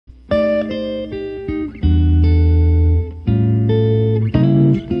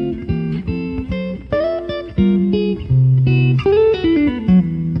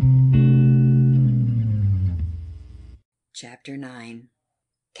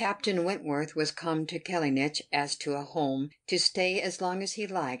Captain Wentworth was come to Kellynch as to a home, to stay as long as he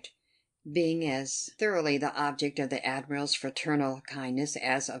liked, being as thoroughly the object of the Admiral's fraternal kindness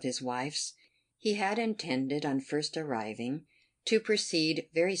as of his wife's. He had intended, on first arriving, to proceed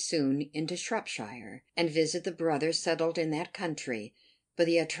very soon into Shropshire, and visit the brothers settled in that country, but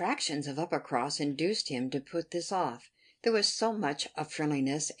the attractions of Uppercross induced him to put this off. There was so much of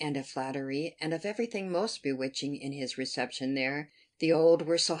friendliness and of flattery, and of everything most bewitching in his reception there. The old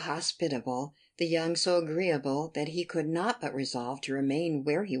were so hospitable, the young so agreeable, that he could not but resolve to remain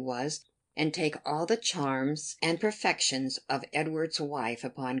where he was, and take all the charms and perfections of Edward's wife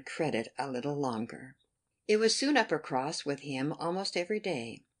upon credit a little longer. It was soon Uppercross with him almost every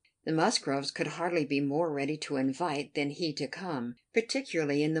day. The Musgroves could hardly be more ready to invite than he to come,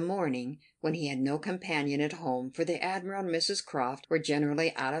 particularly in the morning, when he had no companion at home, for the Admiral and Mrs. Croft were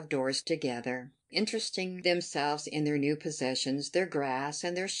generally out of doors together, interesting themselves in their new possessions, their grass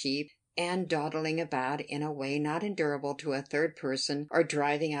and their sheep, and dawdling about in a way not endurable to a third person, or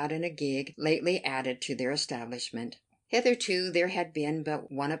driving out in a gig lately added to their establishment. Hitherto there had been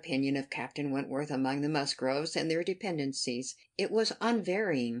but one opinion of Captain Wentworth among the Musgroves and their dependencies. It was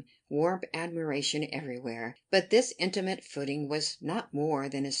unvarying, warm admiration everywhere. But this intimate footing was not more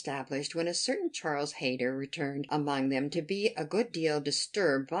than established when a certain Charles Hayter returned among them, to be a good deal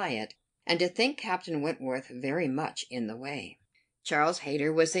disturbed by it, and to think Captain Wentworth very much in the way. Charles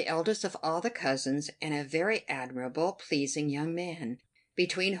Hayter was the eldest of all the cousins, and a very admirable, pleasing young man,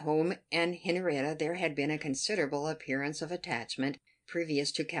 between whom and Henrietta there had been a considerable appearance of attachment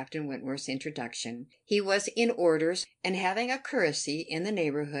previous to Captain Wentworth's introduction. He was in orders, and having a curacy in the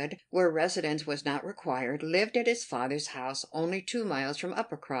neighbourhood, where residence was not required, lived at his father's house, only 2 miles from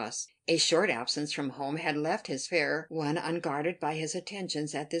Uppercross. A short absence from home had left his fair one unguarded by his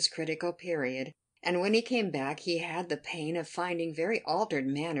attentions at this critical period, and when he came back he had the pain of finding very altered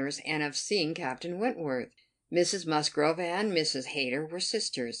manners, and of seeing Captain Wentworth. Mrs. Musgrove and Mrs. Hayter were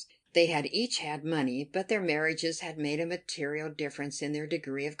sisters. They had each had money, but their marriages had made a material difference in their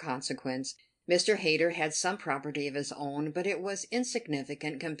degree of consequence. Mr. Hayter had some property of his own, but it was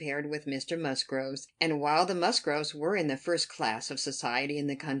insignificant compared with Mr. Musgrove's, and while the Musgroves were in the first class of society in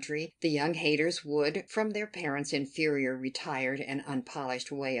the country, the young Hayters would, from their parents' inferior, retired, and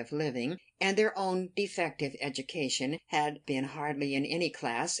unpolished way of living, and their own defective education, had been hardly in any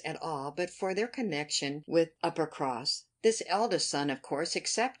class at all but for their connection with Uppercross. This eldest son, of course,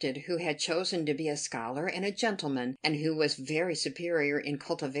 excepted, who had chosen to be a scholar and a gentleman, and who was very superior in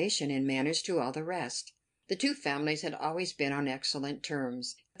cultivation and manners to all the rest. The two families had always been on excellent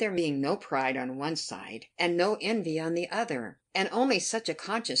terms, there being no pride on one side and no envy on the other, and only such a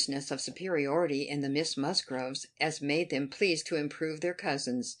consciousness of superiority in the Miss Musgroves as made them pleased to improve their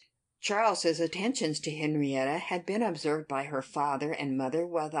cousins. Charles's attentions to Henrietta had been observed by her father and mother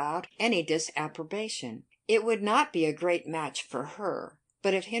without any disapprobation. It would not be a great match for her,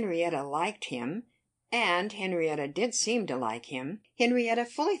 but if Henrietta liked him, and Henrietta did seem to like him, Henrietta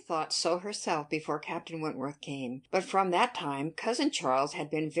fully thought so herself before Captain Wentworth came, but from that time cousin Charles had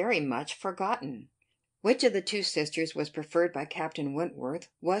been very much forgotten. Which of the two sisters was preferred by Captain Wentworth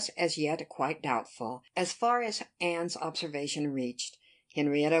was as yet quite doubtful, as far as Anne's observation reached.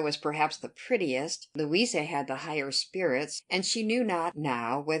 Henrietta was perhaps the prettiest, Louisa had the higher spirits, and she knew not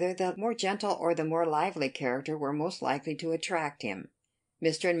now whether the more gentle or the more lively character were most likely to attract him.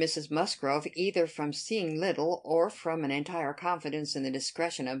 Mr. and Mrs. Musgrove, either from seeing little or from an entire confidence in the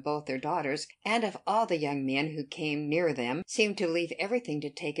discretion of both their daughters and of all the young men who came near them, seemed to leave everything to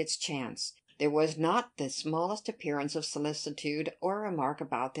take its chance. There was not the smallest appearance of solicitude or remark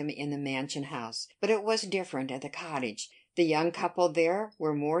about them in the mansion house, but it was different at the cottage. The young couple there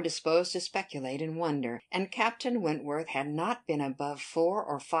were more disposed to speculate and wonder, and Captain Wentworth had not been above 4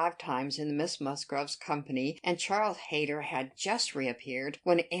 or 5 times in the Miss Musgroves' company, and Charles Hayter had just reappeared,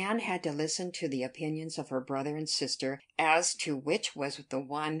 when Anne had to listen to the opinions of her brother and sister as to which was the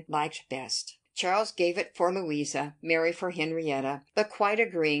one liked best. Charles gave it for Louisa, Mary for Henrietta, but quite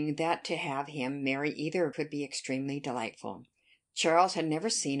agreeing that to have him marry either could be extremely delightful. Charles had never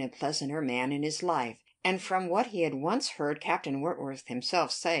seen a pleasanter man in his life, and from what he had once heard Captain Wentworth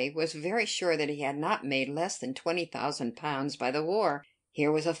himself say, was very sure that he had not made less than £20,000 by the war.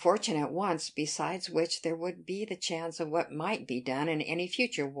 Here was a fortune at once, besides which there would be the chance of what might be done in any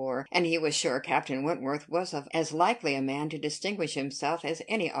future war, and he was sure Captain Wentworth was of as likely a man to distinguish himself as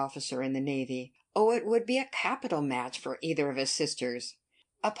any officer in the navy. Oh, it would be a capital match for either of his sisters.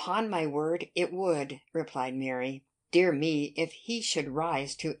 "Upon my word, it would," replied Mary. "Dear me, if he should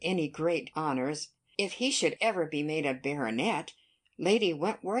rise to any great honours, if he should ever be made a baronet, Lady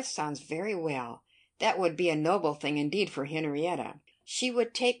Wentworth sounds very well. That would be a noble thing indeed for Henrietta. She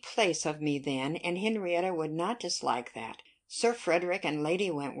would take place of me then, and Henrietta would not dislike that. Sir Frederick and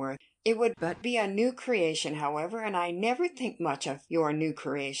Lady Wentworth. It would but be a new creation, however, and I never think much of your new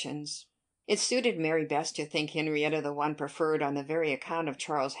creations." It suited Mary best to think Henrietta the one preferred on the very account of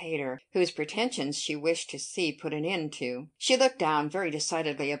Charles Hayter, whose pretensions she wished to see put an end to. She looked down very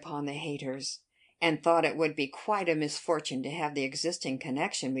decidedly upon the Hayters, and thought it would be quite a misfortune to have the existing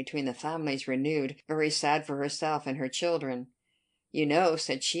connection between the families renewed, very sad for herself and her children. "You know,"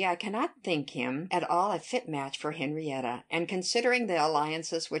 said she, "I cannot think him at all a fit match for Henrietta, and considering the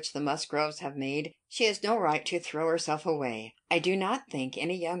alliances which the Musgroves have made, she has no right to throw herself away. I do not think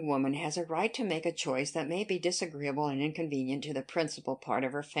any young woman has a right to make a choice that may be disagreeable and inconvenient to the principal part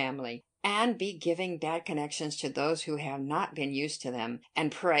of her family, and be giving bad connections to those who have not been used to them.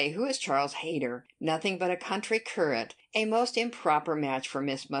 And pray, who is Charles Hayter? Nothing but a country curate, a most improper match for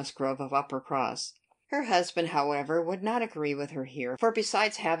Miss Musgrove of Uppercross." Her husband, however, would not agree with her here, for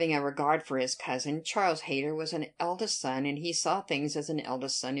besides having a regard for his cousin, Charles Hayter was an eldest son, and he saw things as an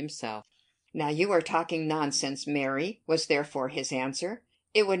eldest son himself. "Now you are talking nonsense, Mary," was therefore his answer.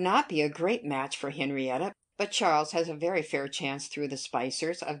 "It would not be a great match for Henrietta, but Charles has a very fair chance through the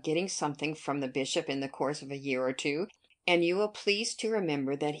Spicers of getting something from the bishop in the course of a year or two. And you will please to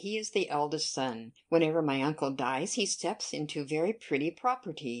remember that he is the eldest son. Whenever my uncle dies, he steps into very pretty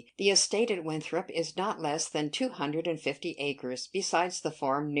property. The estate at Winthrop is not less than 250 acres, besides the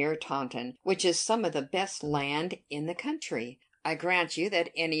farm near Taunton, which is some of the best land in the country. I grant you that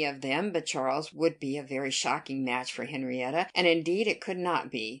any of them but Charles would be a very shocking match for Henrietta, and indeed it could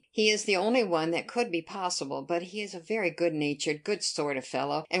not be. He is the only one that could be possible, but he is a very good-natured, good sort of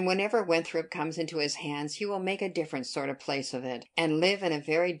fellow, and whenever Winthrop comes into his hands he will make a different sort of place of it, and live in a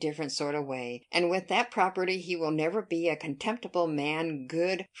very different sort of way, and with that property he will never be a contemptible man,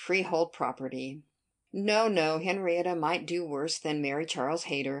 good freehold property. No, no, Henrietta might do worse than marry Charles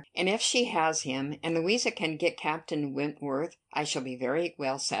Hayter, and if she has him, and Louisa can get Captain Wentworth, I shall be very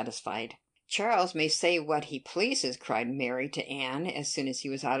well satisfied." "Charles may say what he pleases," cried Mary to Anne as soon as he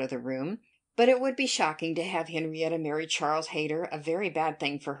was out of the room, "but it would be shocking to have Henrietta marry Charles Hayter, a very bad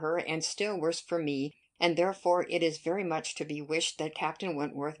thing for her, and still worse for me, and therefore it is very much to be wished that Captain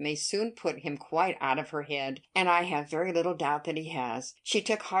Wentworth may soon put him quite out of her head, and I have very little doubt that he has. She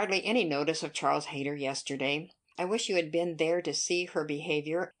took hardly any notice of Charles Hayter yesterday. I wish you had been there to see her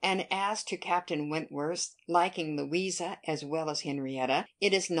behaviour, and as to Captain Wentworth's liking Louisa as well as Henrietta,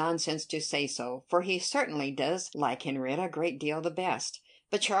 it is nonsense to say so, for he certainly does like Henrietta a great deal the best.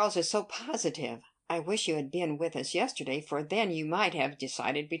 But Charles is so positive. I wish you had been with us yesterday, for then you might have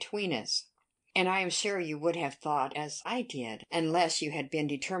decided between us. And I am sure you would have thought as I did, unless you had been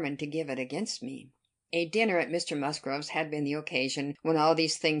determined to give it against me." A dinner at Mr. Musgrove's had been the occasion when all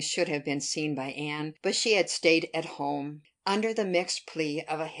these things should have been seen by Anne, but she had stayed at home, under the mixed plea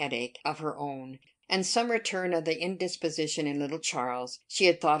of a headache of her own, and some return of the indisposition in little Charles. She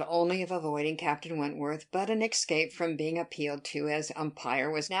had thought only of avoiding Captain Wentworth, but an escape from being appealed to as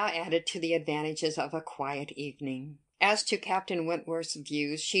umpire was now added to the advantages of a quiet evening. As to Captain Wentworth's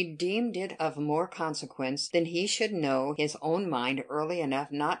views, she deemed it of more consequence that he should know his own mind early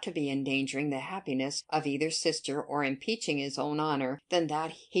enough not to be endangering the happiness of either sister or impeaching his own honour, than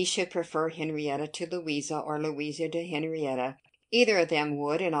that he should prefer Henrietta to Louisa or Louisa to Henrietta. Either of them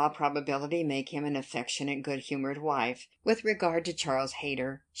would, in all probability, make him an affectionate, good-humoured wife. With regard to Charles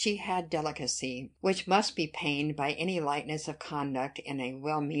Hayter, she had delicacy, which must be pained by any lightness of conduct in a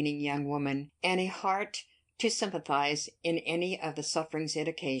well-meaning young woman, and a heart to sympathize in any of the sufferings it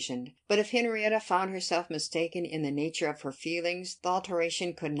occasioned. But if Henrietta found herself mistaken in the nature of her feelings, the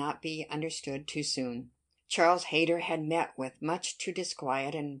alteration could not be understood too soon. Charles Hayter had met with much to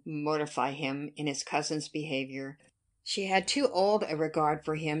disquiet and mortify him in his cousin's behaviour. She had too old a regard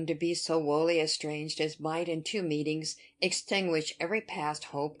for him to be so wholly estranged as might in two meetings extinguish every past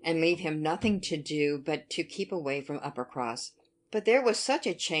hope, and leave him nothing to do but to keep away from Uppercross. But there was such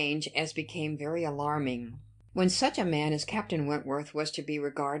a change as became very alarming, when such a man as Captain Wentworth was to be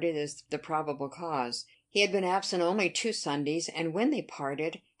regarded as the probable cause. He had been absent only 2 Sundays, and when they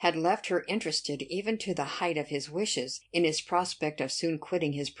parted, had left her interested, even to the height of his wishes, in his prospect of soon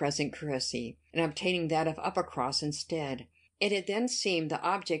quitting his present curacy, and obtaining that of Uppercross instead. It had then seemed the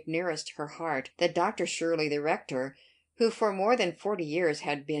object nearest her heart that Dr. Shirley, the rector, who for more than 40 years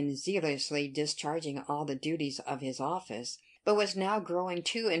had been zealously discharging all the duties of his office, but was now growing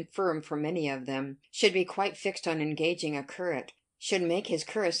too infirm for many of them, should be quite fixed on engaging a curate, should make his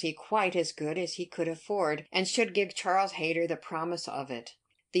curacy quite as good as he could afford, and should give Charles Hayter the promise of it.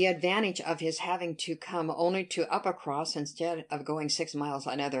 The advantage of his having to come only to Uppercross instead of going 6 miles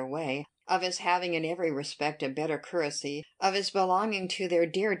another way, of his having in every respect a better courtesy, of his belonging to their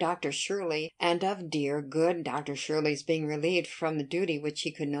dear Dr. Shirley, and of dear, good Dr. Shirley's being relieved from the duty which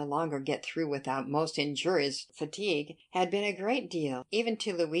he could no longer get through without most injurious fatigue, had been a great deal, even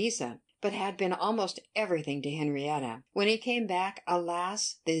to Louisa, but had been almost everything to Henrietta. When he came back,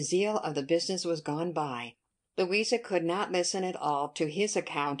 alas, the zeal of the business was gone by. Louisa could not listen at all to his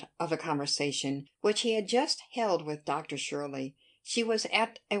account of a conversation which he had just held with Dr. Shirley. She was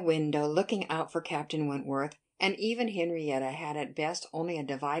at a window looking out for Captain Wentworth, and even Henrietta had at best only a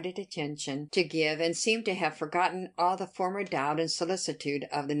divided attention to give, and seemed to have forgotten all the former doubt and solicitude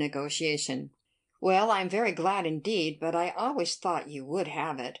of the negotiation. "Well, I'm very glad indeed, but I always thought you would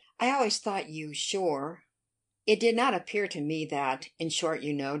have it. I always thought you sure. It did not appear to me that, in short,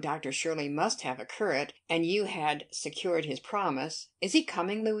 you know, Dr. Shirley must have a curate, and you had secured his promise. Is he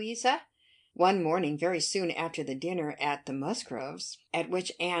coming, Louisa?" One morning, very soon after the dinner at the Musgroves, at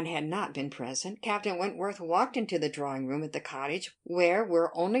which Anne had not been present, Captain Wentworth walked into the drawing-room at the cottage, where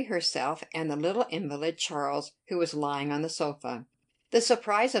were only herself and the little invalid Charles, who was lying on the sofa. The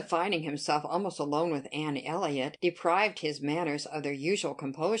surprise of finding himself almost alone with Anne Elliot deprived his manners of their usual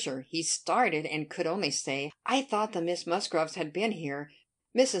composure. He started, and could only say, "I thought the Miss Musgroves had been here.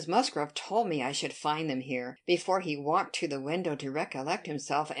 Mrs. Musgrove told me I should find them here," before he walked to the window to recollect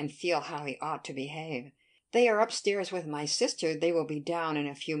himself and feel how he ought to behave. "They are upstairs with my sister. They will be down in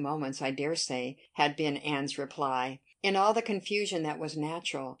a few moments, I dare say," had been Anne's reply, in all the confusion that was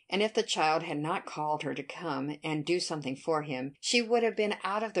natural, and if the child had not called her to come and do something for him, she would have been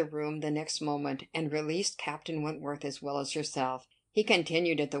out of the room the next moment, and released Captain Wentworth as well as herself. He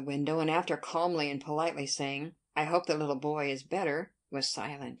continued at the window, and after calmly and politely saying, "I hope the little boy is better," was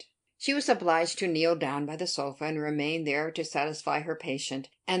silent. She was obliged to kneel down by the sofa and remain there to satisfy her patient,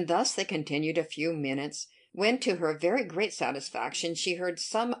 and thus they continued a few minutes, when to her very great satisfaction she heard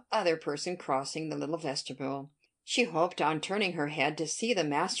some other person crossing the little vestibule. She hoped on turning her head to see the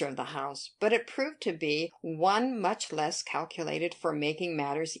master of the house, but it proved to be one much less calculated for making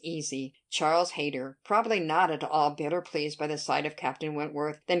matters easy, Charles Hayter, probably not at all better pleased by the sight of Captain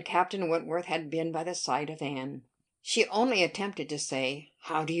Wentworth than Captain Wentworth had been by the sight of Anne. She only attempted to say,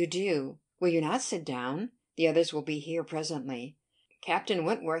 "How do you do? Will you not sit down? The others will be here presently." Captain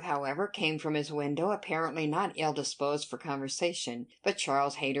Wentworth, however, came from his window, apparently not ill disposed for conversation, but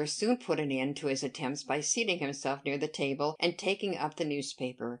Charles Hayter soon put an end to his attempts by seating himself near the table and taking up the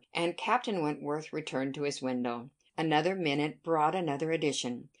newspaper, and Captain Wentworth returned to his window. Another minute brought another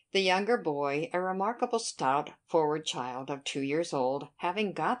addition. The younger boy, a remarkable stout, forward child of 2 years old,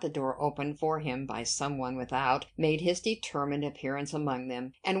 having got the door opened for him by some one without, made his determined appearance among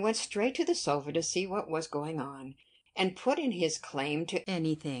them, and went straight to the sofa to see what was going on, and put in his claim to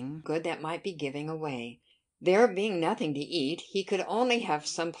anything good that might be giving away. There being nothing to eat, he could only have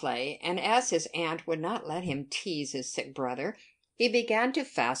some play, and as his aunt would not let him tease his sick brother, he began to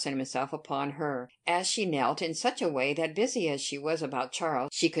fasten himself upon her, as she knelt, in such a way that, busy as she was about Charles,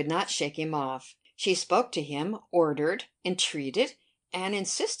 she could not shake him off. She spoke to him, ordered, entreated, and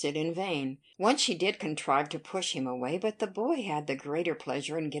insisted in vain. Once she did contrive to push him away, but the boy had the greater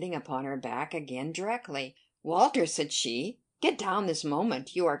pleasure in getting upon her back again directly. "Walter," said she, "get down this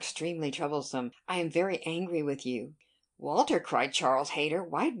moment. You are extremely troublesome. I am very angry with you." "Walter," cried Charles Hayter,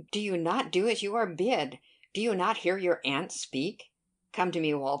 "why do you not do as you are bid? Do you not hear your aunt speak? Come to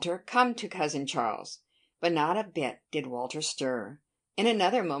me, Walter. Come to cousin Charles." But not a bit did Walter stir. In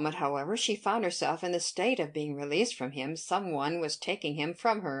another moment, however, she found herself in the state of being released from him. Some one was taking him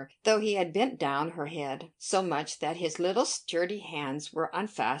from her, though he had bent down her head so much that his little sturdy hands were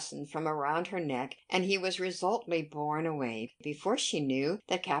unfastened from around her neck, and he was resolutely borne away before she knew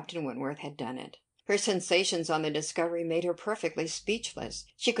that Captain Wentworth had done it. Her sensations on the discovery made her perfectly speechless.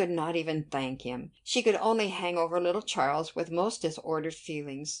 She could not even thank him. She could only hang over little Charles with most disordered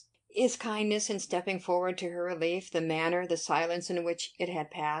feelings. His kindness in stepping forward to her relief, the manner, the silence in which it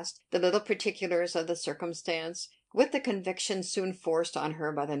had passed, the little particulars of the circumstance, with the conviction soon forced on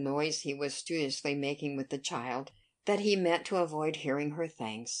her by the noise he was studiously making with the child, that he meant to avoid hearing her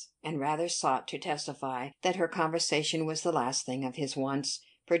thanks, and rather sought to testify that her conversation was the last thing of his wants,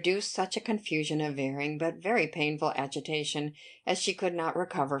 produced such a confusion of varying but very painful agitation as she could not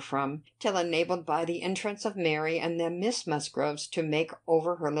recover from, till enabled by the entrance of Mary and the Miss Musgroves to make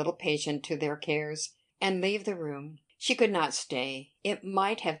over her little patient to their cares, and leave the room. She could not stay. It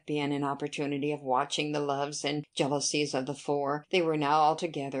might have been an opportunity of watching the loves and jealousies of the four. They were now all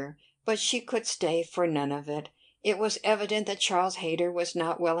together, but she could stay for none of it. It was evident that Charles Hayter was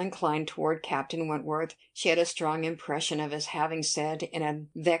not well inclined toward Captain Wentworth. She had a strong impression of his having said, in a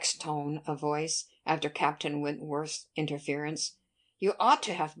vexed tone of voice, after Captain Wentworth's interference, "You ought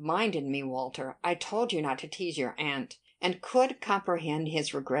to have minded me, Walter. I told you not to tease your aunt," and could comprehend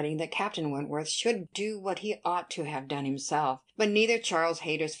his regretting that Captain Wentworth should do what he ought to have done himself. But neither Charles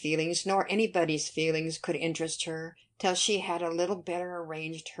Hayter's feelings nor anybody's feelings could interest her till she had a little better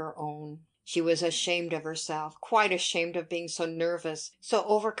arranged her own. She was ashamed of herself, quite ashamed of being so nervous, so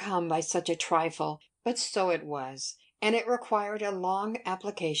overcome by such a trifle, but so it was, and it required a long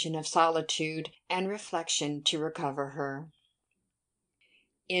application of solitude and reflection to recover her.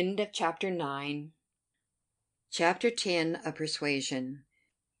 Chapter 9. Chapter 10. A Persuasion.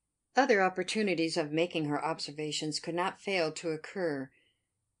 Other opportunities of making her observations could not fail to occur.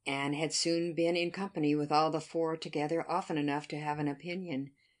 Anne had soon been in company with all the four together often enough to have an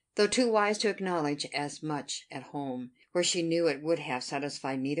opinion, though too wise to acknowledge as much at home, where she knew it would have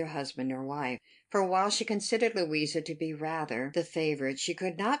satisfied neither husband nor wife. For while she considered Louisa to be rather the favourite, she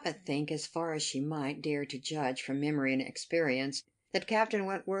could not but think, as far as she might dare to judge from memory and experience, that Captain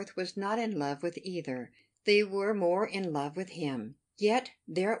Wentworth was not in love with either. They were more in love with him. Yet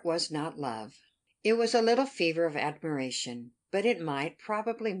there it was not love. It was a little fever of admiration, but it might,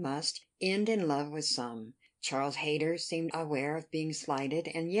 probably must, end in love with some. Charles Hayter seemed aware of being slighted,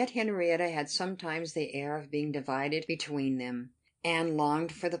 and yet Henrietta had sometimes the air of being divided between them. Anne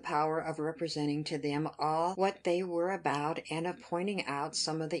longed for the power of representing to them all what they were about, and of pointing out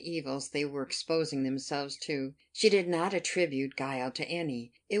some of the evils they were exposing themselves to. She did not attribute guile to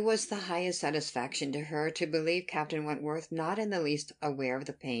any. It was the highest satisfaction to her to believe Captain Wentworth not in the least aware of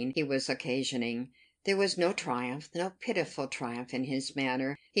the pain he was occasioning. There was no triumph, no pitiful triumph in his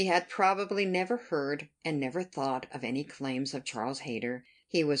manner. He had probably never heard and never thought of any claims of Charles Hayter.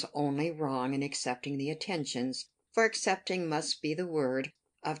 He was only wrong in accepting the attentions, for accepting must be the word,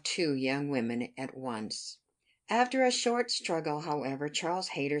 of two young women at once. After a short struggle, however, Charles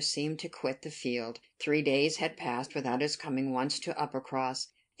Hayter seemed to quit the field. 3 days had passed without his coming once to Uppercross,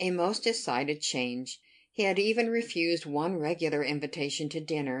 a most decided change. He had even refused one regular invitation to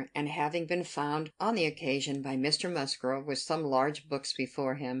dinner, and having been found on the occasion by Mr. Musgrove with some large books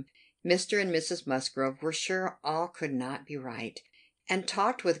before him, Mr. and Mrs. Musgrove were sure all could not be right, and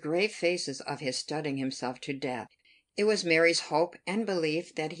talked with grave faces of his studying himself to death. It was Mary's hope and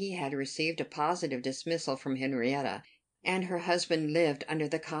belief that he had received a positive dismissal from Henrietta, and her husband lived under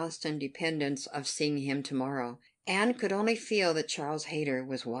the constant dependence of seeing him tomorrow. Anne could only feel that Charles Hayter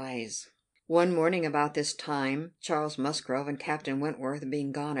was wise. One morning about this time, Charles Musgrove and Captain Wentworth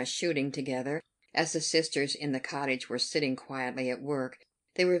being gone a shooting together, as the sisters in the cottage were sitting quietly at work,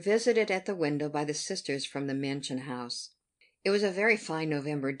 they were visited at the window by the sisters from the mansion house. It was a very fine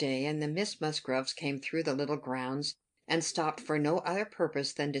November day, and the Miss Musgroves came through the little grounds, and stopped for no other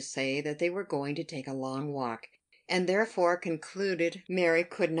purpose than to say that they were going to take a long walk, and therefore concluded Mary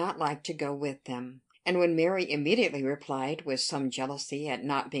could not like to go with them. And when Mary immediately replied, with some jealousy at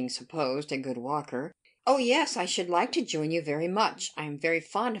not being supposed a good walker, "Oh yes, I should like to join you very much. I am very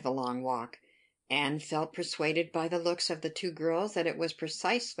fond of a long walk," Anne felt persuaded by the looks of the two girls that it was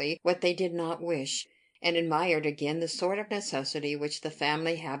precisely what they did not wish, and admired again the sort of necessity which the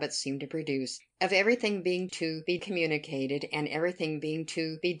family habits seemed to produce, of everything being to be communicated, and everything being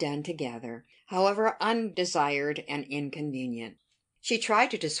to be done together, however undesired and inconvenient. She tried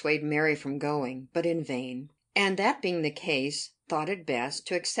to dissuade Mary from going, but in vain, and that being the case, thought it best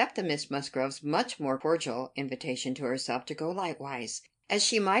to accept the Miss Musgroves' much more cordial invitation to herself to go likewise, as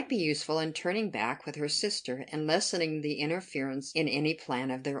she might be useful in turning back with her sister and lessening the interference in any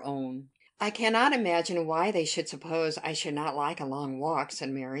plan of their own. "I cannot imagine why they should suppose I should not like a long walk," said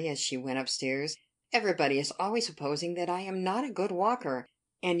Mary, as she went upstairs. "Everybody is always supposing that I am not a good walker,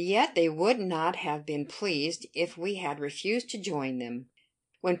 and yet they would not have been pleased if we had refused to join them.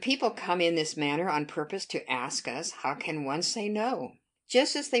 When people come in this manner on purpose to ask us, how can one say no?"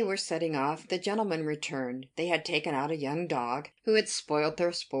 Just as they were setting off, the gentlemen returned. They had taken out a young dog, who had spoilt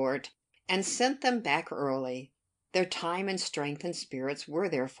their sport, and sent them back early. Their time and strength and spirits were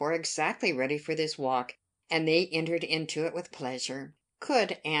therefore exactly ready for this walk, and they entered into it with pleasure.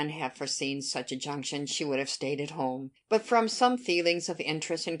 Could Anne have foreseen such a junction, she would have stayed at home, but from some feelings of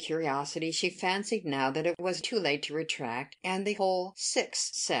interest and curiosity she fancied now that it was too late to retract, and the whole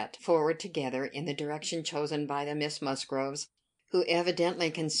 6 set forward together in the direction chosen by the Miss Musgroves, who evidently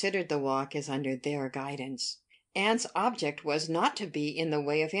considered the walk as under their guidance. Anne's object was not to be in the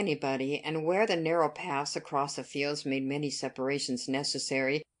way of anybody, and where the narrow paths across the fields made many separations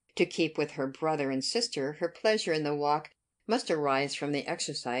necessary to keep with her brother and sister, her pleasure in the walk must arise from the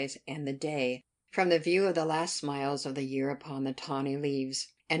exercise and the day, from the view of the last smiles of the year upon the tawny leaves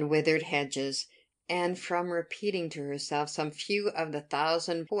and withered hedges, and from repeating to herself some few of the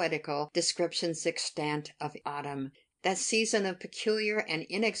thousand poetical descriptions extant of autumn, that season of peculiar and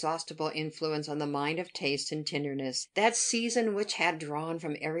inexhaustible influence on the mind of taste and tenderness, that season which had drawn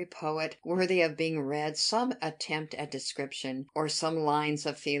from every poet worthy of being read some attempt at description, or some lines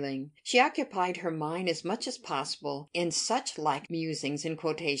of feeling. She occupied her mind as much as possible in such like musings and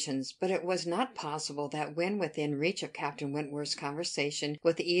quotations, but it was not possible that when within reach of Captain Wentworth's conversation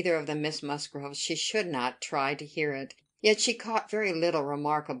with either of the Miss Musgroves she should not try to hear it. Yet she caught very little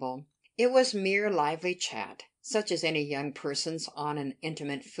remarkable. It was mere lively chat, such as any young persons on an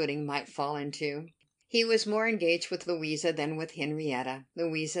intimate footing might fall into. He was more engaged with Louisa than with Henrietta.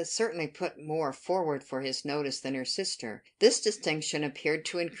 Louisa certainly put more forward for his notice than her sister. This distinction appeared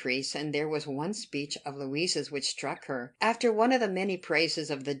to increase, and there was one speech of Louisa's which struck her. After one of the many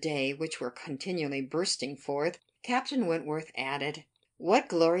praises of the day which were continually bursting forth, Captain Wentworth added, "What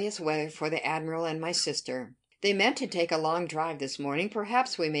glorious weather for the Admiral and my sister! They meant to take a long drive this morning.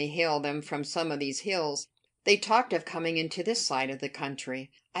 Perhaps we may hail them from some of these hills. They talked of coming into this side of the country.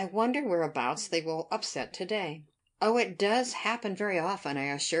 I wonder whereabouts they will upset to-day." "Oh, it does happen very often,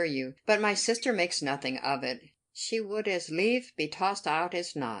 I assure you. But my sister makes nothing of it. She would as lieve be tossed out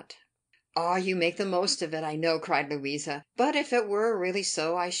as not." "Ah, you make the most of it, I know," cried Louisa. "But if it were really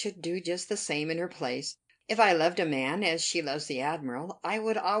so, I should do just the same in her place. If I loved a man as she loves the Admiral, I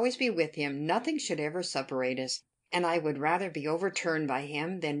would always be with him. Nothing should ever separate us, and I would rather be overturned by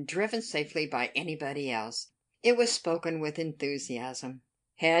him than driven safely by anybody else." It was spoken with enthusiasm.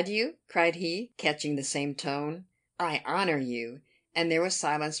 "Had you?" cried he, catching the same tone. "I honor you." And there was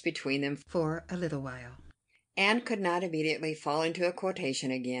silence between them for a little while. Anne could not immediately fall into a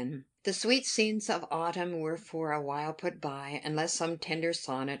quotation again. The sweet scenes of autumn were for a while put by, unless some tender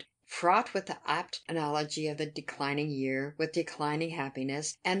sonnet, fraught with the apt analogy of the declining year, with declining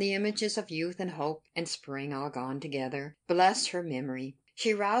happiness, and the images of youth and hope and spring all gone together. Bless her memory!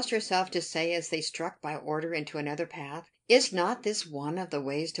 She roused herself to say, as they struck by order into another path, "Is not this one of the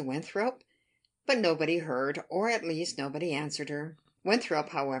ways to Winthrop?" But nobody heard, or at least nobody answered her. Winthrop,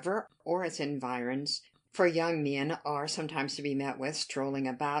 however, or its environs, for young men are sometimes to be met with strolling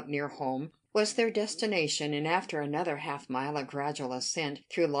about near home, was their destination, and after another half-mile of gradual ascent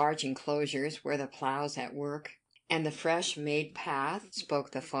through large enclosures where the ploughs at work, and the fresh-made path,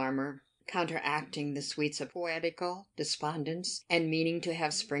 spoke the farmer, counteracting the sweets of poetical despondence and meaning to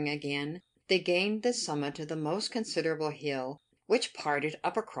have spring again, they gained the summit of the most considerable hill which parted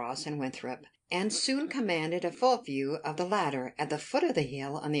Uppercross and Winthrop, and soon commanded a full view of the latter at the foot of the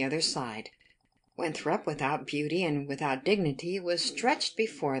hill on the other side. Winthrop, without beauty and without dignity, was stretched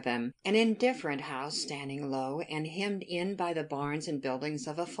before them, an indifferent house standing low and hemmed in by the barns and buildings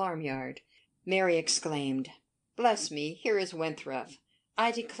of a farmyard. Mary exclaimed, "Bless me, here is Winthrop! I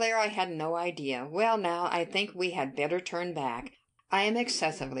declare I had no idea. Well, now, I think we had better turn back. I am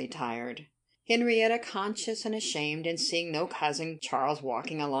excessively tired." Henrietta, conscious and ashamed, and seeing no cousin Charles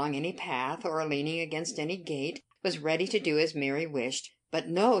walking along any path or leaning against any gate, was ready to do as Mary wished. "But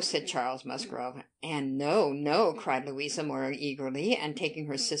no," said Charles Musgrove. And "No, no," cried Louisa more eagerly, and taking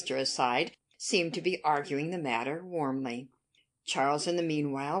her sister aside, seemed to be arguing the matter warmly. Charles, in the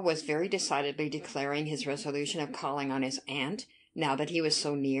meanwhile, was very decidedly declaring his resolution of calling on his aunt, now that he was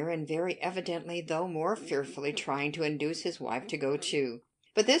so near, and very evidently, though more fearfully, trying to induce his wife to go too.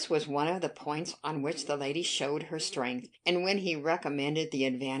 But this was one of the points on which the lady showed her strength, and when he recommended the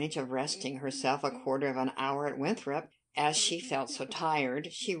advantage of resting herself a quarter of an hour at Winthrop, as she felt so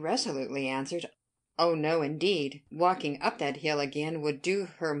tired, she resolutely answered, "Oh, no, indeed. Walking up that hill again would do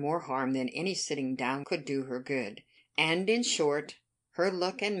her more harm than any sitting down could do her good." And, in short, her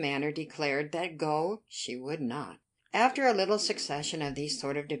look and manner declared that go she would not. After a little succession of these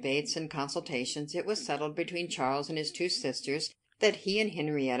sort of debates and consultations, it was settled between Charles and his two sisters that he and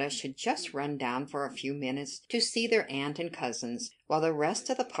Henrietta should just run down for a few minutes to see their aunt and cousins, while the rest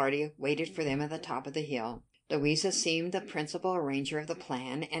of the party waited for them at the top of the hill. Louisa seemed the principal arranger of the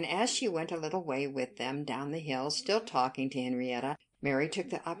plan, and as she went a little way with them down the hill, still talking to Henrietta, Mary took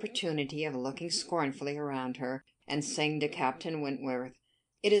the opportunity of looking scornfully around her, and saying to Captain Wentworth,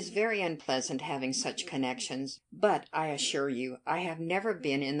 "It is very unpleasant having such connections, but I assure you I have never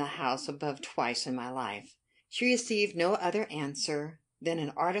been in the house above twice in my life." She received no other answer than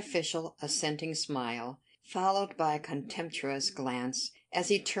an artificial assenting smile, followed by a contemptuous glance, as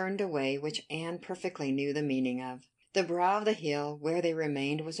he turned away, which Anne perfectly knew the meaning of. The brow of the hill where they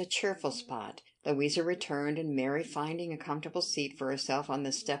remained was a cheerful spot. Louisa returned, and Mary, finding a comfortable seat for herself on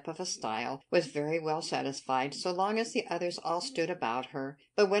the step of a stile, was very well satisfied so long as the others all stood about her.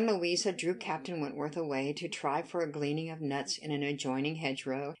 But when Louisa drew Captain Wentworth away to try for a gleaning of nuts in an adjoining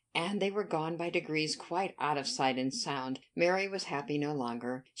hedgerow, and they were gone by degrees quite out of sight and sound. Mary was happy no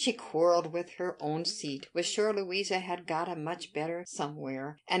longer. She quarrelled with her own seat, was sure Louisa had got a much better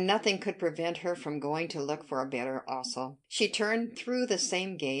somewhere, and nothing could prevent her from going to look for a better also. She turned through the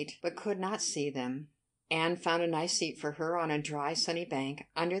same gate, but could not see them. Anne found a nice seat for her on a dry sunny bank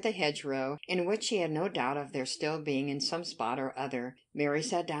under the hedgerow, in which she had no doubt of their still being in some spot or other. Mary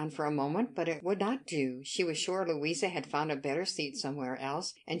sat down for a moment, but it would not do. She was sure Louisa had found a better seat somewhere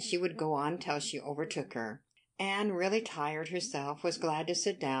else, and she would go on till she overtook her. Anne, really tired herself, was glad to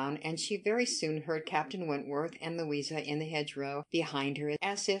sit down, and she very soon heard Captain Wentworth and Louisa in the hedgerow behind her,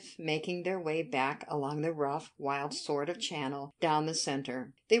 as if making their way back along the rough, wild sort of channel down the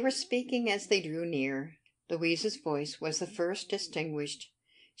centre. They were speaking as they drew near. Louisa's voice was the first distinguished.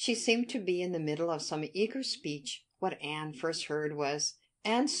 She seemed to be in the middle of some eager speech. What Anne first heard was,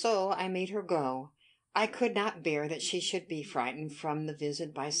 "And so I made her go. I could not bear that she should be frightened from the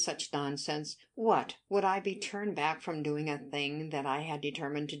visit by such nonsense. What, would I be turned back from doing a thing that I had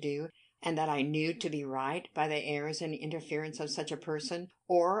determined to do, and that I knew to be right, by the airs and interference of such a person,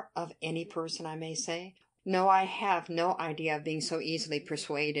 or of any person, I may say? No, I have no idea of being so easily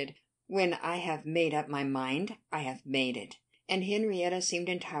persuaded. When I have made up my mind, I have made it." And Henrietta seemed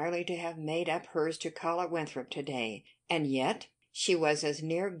entirely to have made up hers to call at Winthrop to-day, and yet she was as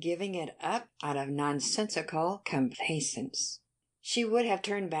near giving it up out of nonsensical complaisance. "She would have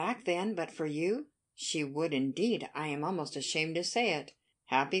turned back, then, but for you?" "She would, indeed. I am almost ashamed to say it."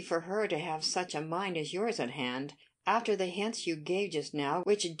 "Happy for her to have such a mind as yours at hand. After the hints you gave just now,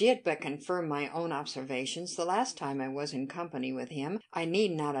 which did but confirm my own observations the last time I was in company with him, I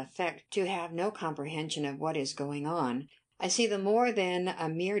need not affect to have no comprehension of what is going on. I see the more than a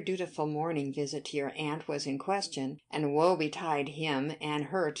mere dutiful morning visit to your aunt was in question, and woe betide him, and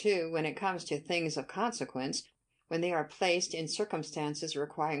her too, when it comes to things of consequence, when they are placed in circumstances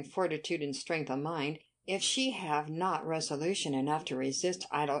requiring fortitude and strength of mind. If she have not resolution enough to resist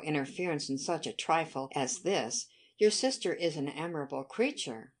idle interference in such a trifle as this, your sister is an admirable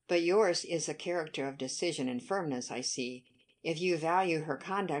creature, but yours is a character of decision and firmness, I see. If you value her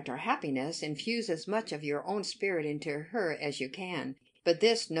conduct or happiness, infuse as much of your own spirit into her as you can. But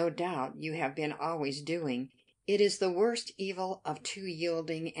this, no doubt, you have been always doing. It is the worst evil of too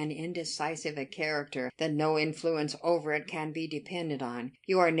yielding and indecisive a character, that no influence over it can be depended on.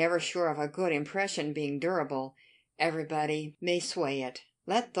 You are never sure of a good impression being durable. Everybody may sway it.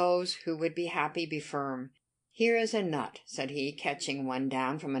 Let those who would be happy be firm. Here is a nut," said he, catching one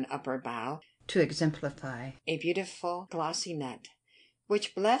down from an upper bough, to exemplify, "a beautiful glossy nut,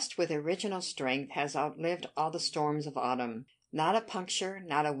 which, blessed with original strength, has outlived all the storms of autumn. Not a puncture,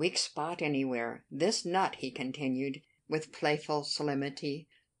 not a weak spot anywhere. This nut," he continued, with playful solemnity,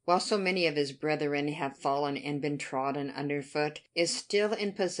 "while so many of his brethren have fallen and been trodden under foot, is still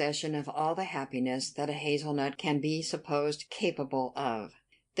in possession of all the happiness that a hazelnut can be supposed capable of."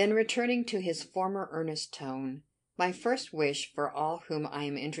 Then, returning to his former earnest tone, "My first wish for all whom I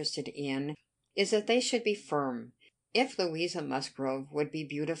am interested in is that they should be firm. If Louisa Musgrove would be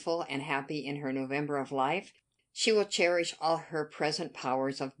beautiful and happy in her November of life, she will cherish all her present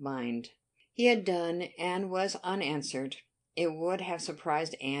powers of mind." He had done, and was unanswered. It would have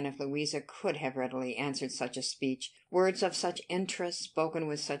surprised Anne if Louisa could have readily answered such a speech. Words of such interest, spoken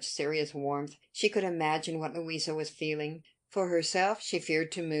with such serious warmth. She could imagine what Louisa was feeling. For herself, she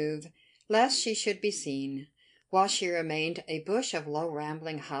feared to move, lest she should be seen. While she remained, a bush of low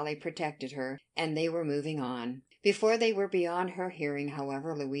rambling holly protected her, and they were moving on. Before they were beyond her hearing,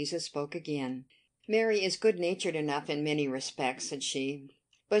 however, Louisa spoke again. "Mary is good-natured enough in many respects," said she,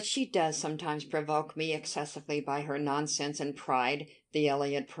 "but she does sometimes provoke me excessively by her nonsense and pride, the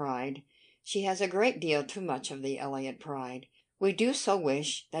Elliot pride. She has a great deal too much of the Elliot pride. We do so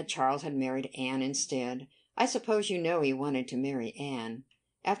wish that Charles had married Anne instead. I suppose you know he wanted to marry Anne."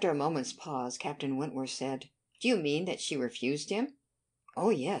 After a moment's pause, Captain Wentworth said, "Do you mean that she refused him?" "Oh,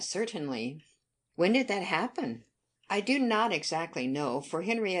 yes, certainly." "When did that happen?" "I do not exactly know, for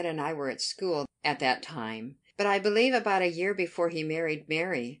Henrietta and I were at school at that time, but I believe about a year before he married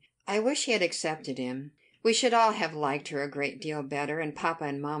Mary. I wish he had accepted him. We should all have liked her a great deal better, and papa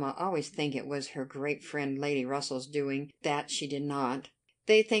and mamma always think it was her great friend Lady Russell's doing that she did not.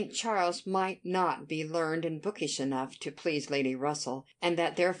 They think Charles might not be learned and bookish enough to please Lady Russell, and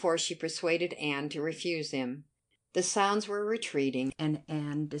that therefore she persuaded Anne to refuse him." The sounds were retreating, and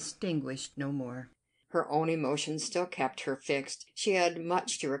Anne distinguished no more. Her own emotions still kept her fixed. She had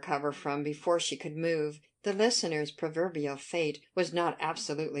much to recover from before she could move. The listener's proverbial fate was not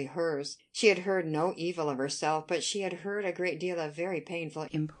absolutely hers. She had heard no evil of herself, but she had heard a great deal of very painful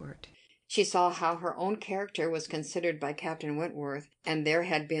import. She saw how her own character was considered by Captain Wentworth, and there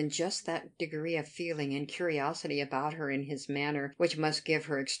had been just that degree of feeling and curiosity about her in his manner which must give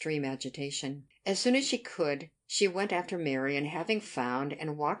her extreme agitation. As soon as she could, she went after Mary, and having found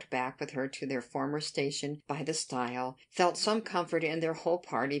and walked back with her to their former station by the stile, felt some comfort in their whole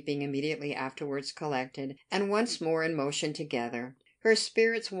party being immediately afterwards collected, and once more in motion together. Her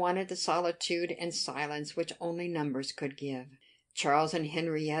spirits wanted the solitude and silence which only numbers could give. Charles and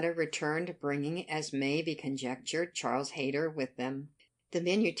Henrietta returned, bringing, as may be conjectured, Charles Hayter with them. The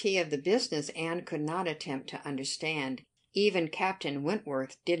minutiae of the business Anne could not attempt to understand. Even Captain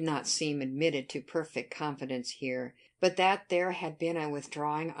Wentworth did not seem admitted to perfect confidence here, but that there had been a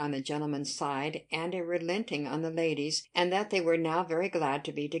withdrawing on the gentlemen's side and a relenting on the ladies', and that they were now very glad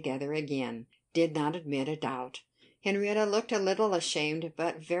to be together again, did not admit a doubt. Henrietta looked a little ashamed,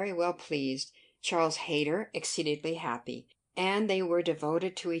 but very well pleased. Charles Hayter exceedingly happy, and they were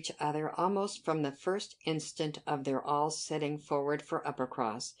devoted to each other almost from the first instant of their all setting forward for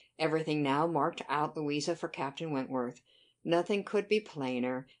Uppercross. Everything now marked out Louisa for Captain Wentworth. Nothing could be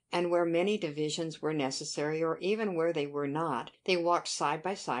plainer, and where many divisions were necessary, or even where they were not, they walked side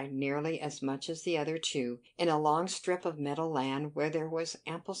by side nearly as much as the other two, in a long strip of meadow land where there was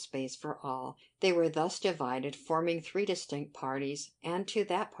ample space for all. They were thus divided, forming three distinct parties, and to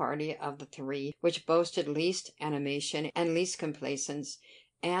that party of the three which boasted least animation and least complaisance,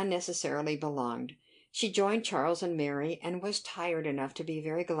 Anne necessarily belonged. She joined Charles and Mary, and was tired enough to be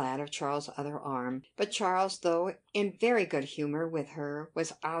very glad of Charles's other arm. But Charles, though in very good humour with her,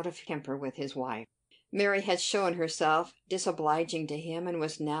 was out of temper with his wife. Mary had shown herself disobliging to him, and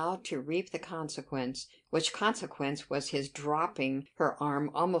was now to reap the consequence, which consequence was his dropping her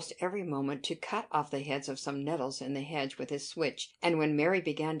arm almost every moment to cut off the heads of some nettles in the hedge with his switch. And when Mary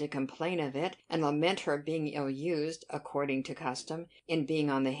began to complain of it, and lament her being ill used, according to custom, in being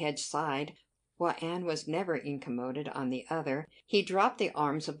on the hedge side, while Anne was never incommoded on the other, he dropped the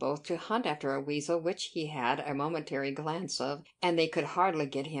arms of both to hunt after a weasel which he had a momentary glance of, and they could hardly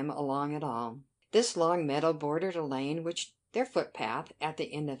get him along at all. This long meadow bordered a lane which their footpath at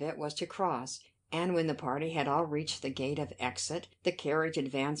the end of it was to cross, and when the party had all reached the gate of exit, the carriage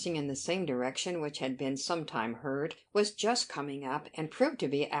advancing in the same direction which had been some time heard, was just coming up, and proved to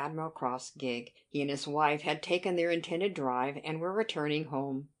be Admiral Croft's gig. He and his wife had taken their intended drive, and were returning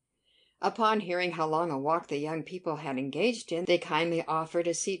home. Upon hearing how long a walk the young people had engaged in, they kindly offered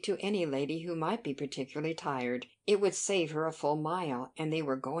a seat to any lady who might be particularly tired. It would save her a full mile, and they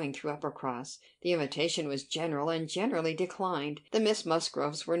were going through Uppercross. The invitation was general, and generally declined. The Miss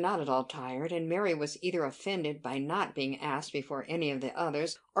Musgroves were not at all tired, and Mary was either offended by not being asked before any of the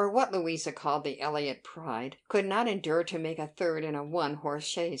others, or what Louisa called the Elliot pride, could not endure to make a third in a one-horse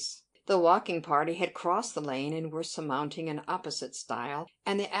chaise. The walking party had crossed the lane and were surmounting an opposite stile,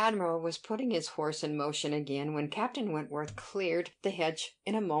 and the Admiral was putting his horse in motion again when Captain Wentworth cleared the hedge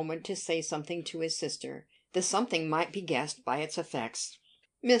in a moment to say something to his sister. The something might be guessed by its effects.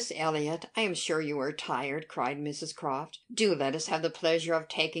 "Miss Elliot, I am sure you are tired," cried Mrs. Croft. "Do let us have the pleasure of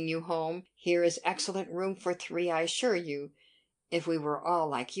taking you home. Here is excellent room for three, I assure you. If we were all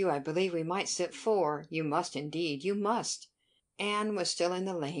like you, I believe we might sit four. You must, indeed, you must." Anne was still in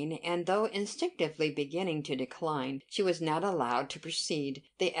the lane, and though instinctively beginning to decline, she was not allowed to proceed.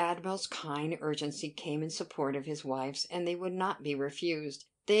 The Admiral's kind urgency came in support of his wife's, and they would not be refused.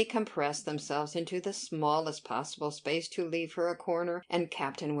 They compressed themselves into the smallest possible space to leave her a corner, and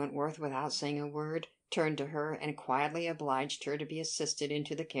Captain Wentworth, without saying a word, turned to her and quietly obliged her to be assisted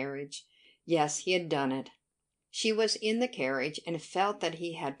into the carriage. Yes, he had done it. She was in the carriage, and felt that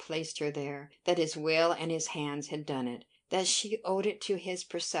he had placed her there, that his will and his hands had done it, that she owed it to his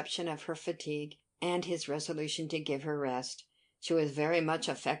perception of her fatigue, and his resolution to give her rest. She was very much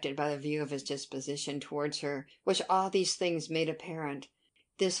affected by the view of his disposition towards her, which all these things made apparent.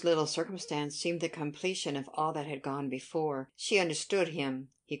 This little circumstance seemed the completion of all that had gone before. She understood him.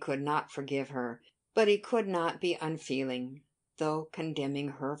 He could not forgive her, but he could not be unfeeling, though condemning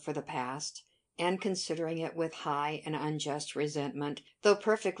her for the past, and considering it with high and unjust resentment. Though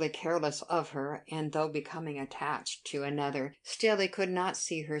perfectly careless of her, and though becoming attached to another, still he could not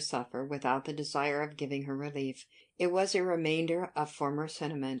see her suffer without the desire of giving her relief. It was a remainder of former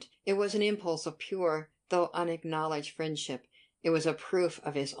sentiment. It was an impulse of pure, though unacknowledged friendship. It was a proof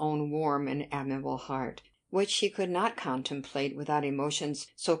of his own warm and admirable heart, which she could not contemplate without emotions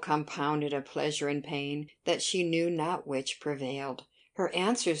so compounded of pleasure and pain that she knew not which prevailed. Her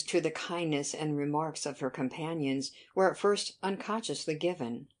answers to the kindness and remarks of her companions were at first unconsciously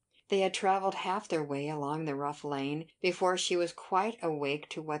given. They had travelled half their way along the rough lane before she was quite awake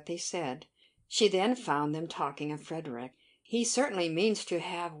to what they said. She then found them talking of Frederick. "He certainly means to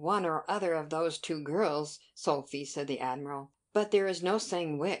have one or other of those two girls, Sophy," said the Admiral, "but there is no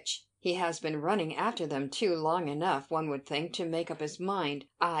saying which. He has been running after them too long enough, one would think, to make up his mind.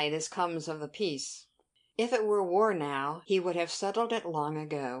 Ay, this comes of the peace. If it were war now, he would have settled it long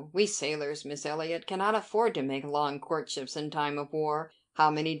ago. We sailors, Miss Elliot, cannot afford to make long courtships in time of war.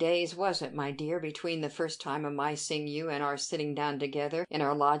 How many days was it, my dear, between the first time of my seeing you and our sitting down together in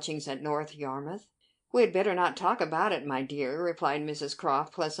our lodgings at North Yarmouth?" "We had better not talk about it, my dear," replied Mrs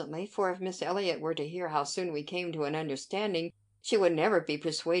Croft pleasantly, "for if Miss Elliot were to hear how soon we came to an understanding, she would never be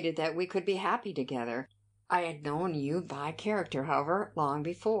persuaded that we could be happy together. I had known you by character, however, long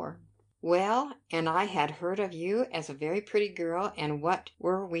before." "Well, and I had heard of you as a very pretty girl, and what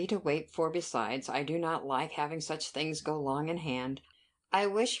were we to wait for besides? I do not like having such things go long in hand. I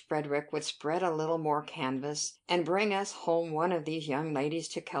wish Frederick would spread a little more canvas, and bring us home one of these young ladies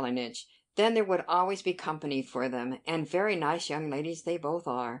to Kellynch. Then there would always be company for them, and very nice young ladies they both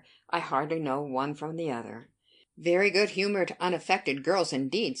are. I hardly know one from the other." "Very good-humoured, unaffected girls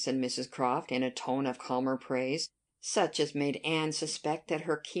indeed," said Mrs Croft, in a tone of calmer praise, such as made Anne suspect that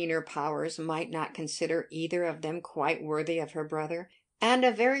her keener powers might not consider either of them quite worthy of her brother. "And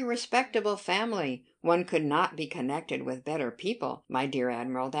a very respectable family. One could not be connected with better people, my dear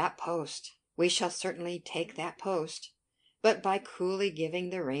Admiral. That post—" "We shall certainly take that post." But by coolly giving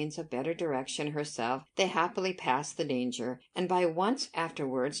the reins a better direction herself, they happily passed the danger, and by once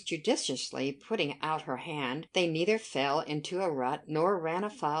afterwards judiciously putting out her hand, they neither fell into a rut nor ran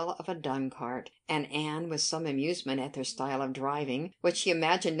afoul of a dung cart; and Anne, with some amusement at their style of driving, which she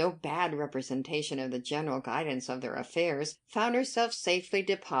imagined no bad representation of the general guidance of their affairs, found herself safely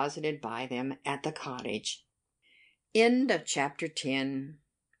deposited by them at the cottage. Chapter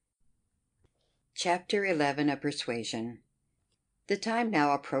 11. A Persuasion. The time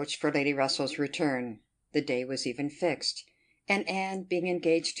now approached for Lady Russell's return. The day was even fixed, and Anne, being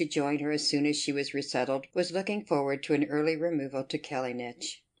engaged to join her as soon as she was resettled, was looking forward to an early removal to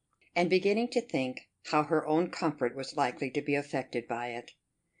Kellynch, and beginning to think how her own comfort was likely to be affected by it.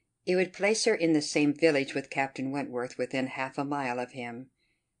 It would place her in the same village with Captain Wentworth, within half a mile of him.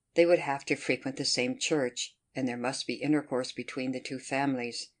 They would have to frequent the same church, and there must be intercourse between the two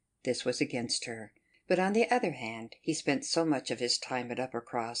families. This was against her. But on the other hand, he spent so much of his time at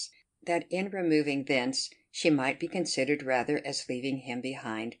Uppercross, that in removing thence she might be considered rather as leaving him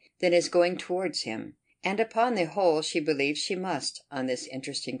behind than as going towards him; and upon the whole she believed she must, on this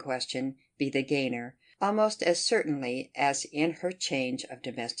interesting question, be the gainer, almost as certainly as in her change of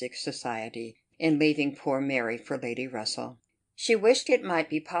domestic society, in leaving poor Mary for Lady Russell. She wished it might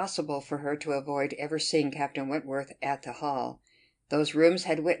be possible for her to avoid ever seeing Captain Wentworth at the Hall. Those rooms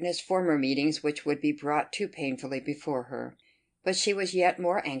had witnessed former meetings which would be brought too painfully before her. But she was yet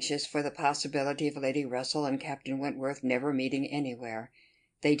more anxious for the possibility of Lady Russell and Captain Wentworth never meeting anywhere.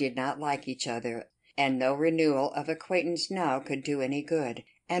 They did not like each other, and no renewal of acquaintance now could do any good,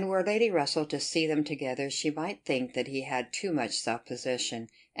 and were Lady Russell to see them together, she might think that he had too much self-possession,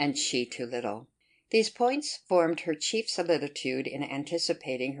 and she too little. These points formed her chief solicitude in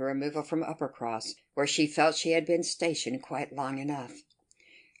anticipating her removal from Uppercross, where she felt she had been stationed quite long enough.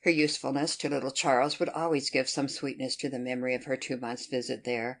 Her usefulness to little Charles would always give some sweetness to the memory of her 2 months' visit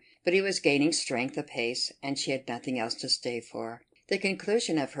there, but he was gaining strength apace, and she had nothing else to stay for. The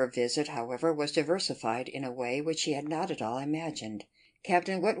conclusion of her visit, however, was diversified in a way which she had not at all imagined.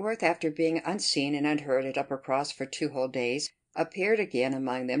 Captain Wentworth, after being unseen and unheard at Uppercross for 2 whole days, appeared again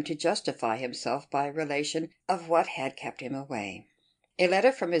among them to justify himself by relation of what had kept him away. A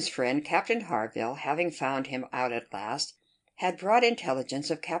letter from his friend Captain Harville, having found him out at last, had brought intelligence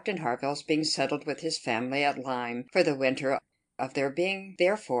of Captain Harville's being settled with his family at Lyme for the winter, of their being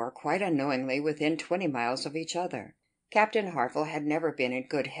therefore quite unknowingly within 20 miles of each other. Captain Harville had never been in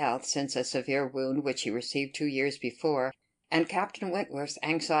good health since a severe wound which he received 2 years before, and Captain Wentworth's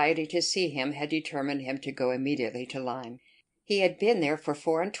anxiety to see him had determined him to go immediately to Lyme. He had been there for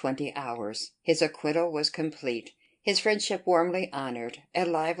 24 hours. His acquittal was complete, his friendship warmly honoured, a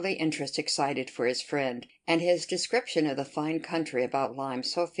lively interest excited for his friend, and his description of the fine country about Lyme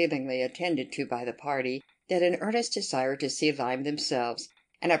so feelingly attended to by the party, that an earnest desire to see Lyme themselves,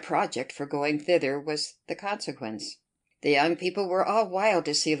 and a project for going thither, was the consequence. The young people were all wild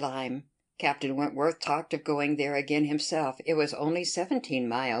to see Lyme. Captain Wentworth talked of going there again himself. It was only 17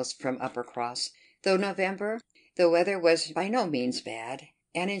 miles from Uppercross, though November. The weather was by no means bad,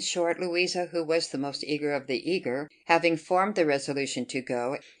 and in short, Louisa, who was the most eager of the eager, having formed the resolution to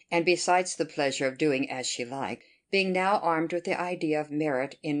go, and besides the pleasure of doing as she liked, being now armed with the idea of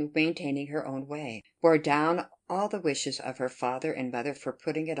merit in maintaining her own way, bore down all the wishes of her father and mother for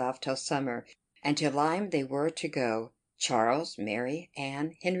putting it off till summer, and to Lyme they were to go. Charles, Mary,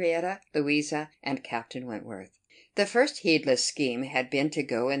 Anne, Henrietta, Louisa, and Captain Wentworth. The first heedless scheme had been to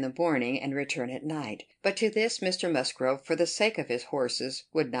go in the morning and return at night, but to this Mr. Musgrove, for the sake of his horses,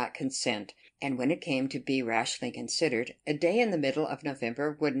 would not consent, and when it came to be rationally considered, a day in the middle of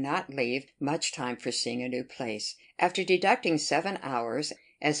November would not leave much time for seeing a new place. After deducting 7 hours,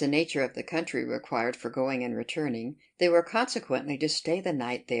 as the nature of the country required for going and returning, they were consequently to stay the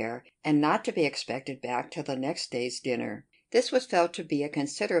night there, and not to be expected back till the next day's dinner. This was felt to be a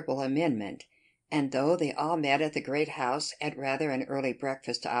considerable amendment, and though they all met at the great house at rather an early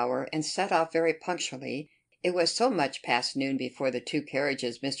breakfast hour, and set off very punctually, it was so much past noon before the 2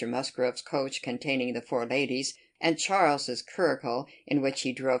 carriages, Mr. Musgrove's coach containing the 4 ladies, and Charles's curricle, in which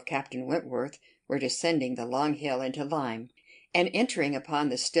he drove Captain Wentworth, were descending the long hill into Lyme, and entering upon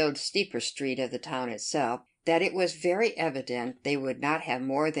the still steeper street of the town itself, that it was very evident they would not have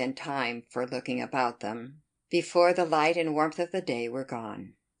more than time for looking about them before the light and warmth of the day were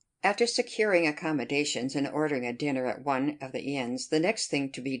gone. After securing accommodations and ordering a dinner at one of the inns, the next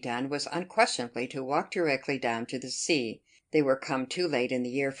thing to be done was unquestionably to walk directly down to the sea. They were come too late in the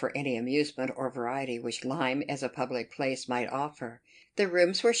year for any amusement or variety which Lyme as a public place might offer. The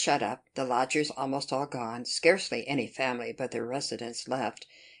rooms were shut up, the lodgers almost all gone, scarcely any family but their residents left,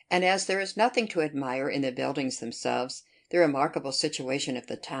 and as there is nothing to admire in the buildings themselves, the remarkable situation of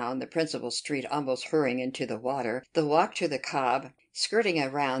the town, the principal street almost hurrying into the water, the walk to the Cobb, skirting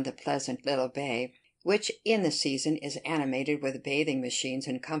around the pleasant little bay, which in the season is animated with bathing machines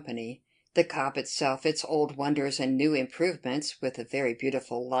and company, the Cobb itself, its old wonders and new improvements, with a very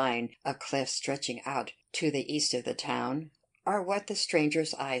beautiful line of cliffs stretching out to the east of the town, are what the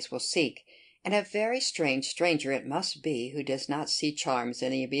stranger's eyes will seek, and a very strange stranger it must be who does not see charms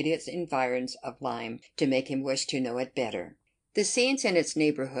in the immediate environs of Lyme to make him wish to know it better. The scenes in its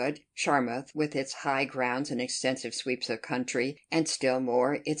neighborhood, Charmouth, with its high grounds and extensive sweeps of country, and still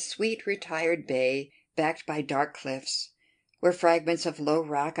more, its sweet retired bay, backed by dark cliffs, where fragments of low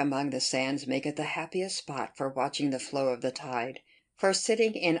rock among the sands make it the happiest spot for watching the flow of the tide, for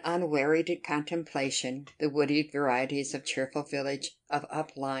sitting in unwearied contemplation, the woody varieties of cheerful village of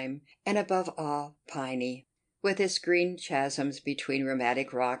Up Lyme, and above all, Piney, with its green chasms between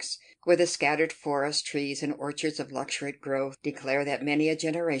rheumatic rocks, where the scattered forest trees and orchards of luxuriant growth declare that many a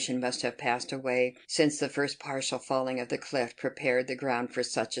generation must have passed away since the first partial falling of the cliff prepared the ground for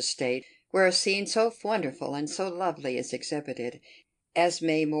such a state, where a scene so wonderful and so lovely is exhibited, as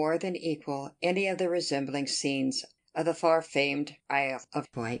may more than equal any of the resembling scenes of the far-famed Isle of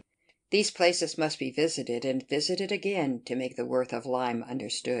Wight. These places must be visited, and visited again, to make the worth of Lyme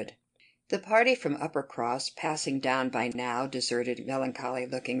understood. The party from Uppercross, passing down by now deserted,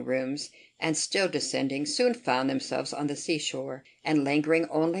 melancholy-looking rooms, and still descending, soon found themselves on the seashore, and lingering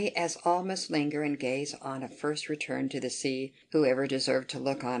only as all must linger and gaze on a first return to the sea, whoever deserved to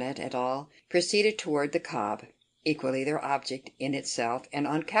look on it at all, proceeded toward the Cobb, equally their object in itself, and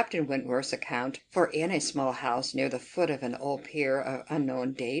on Captain Wentworth's account, for in a small house near the foot of an old pier of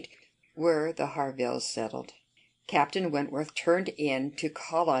unknown date were the Harvilles settled. Captain Wentworth turned in to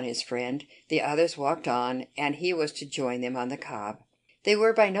call on his friend, the others walked on, and he was to join them on the Cobb. They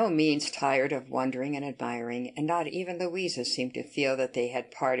were by no means tired of wondering and admiring, and not even Louisa seemed to feel that they had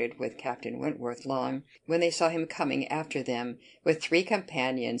parted with Captain Wentworth long, when they saw him coming after them, with 3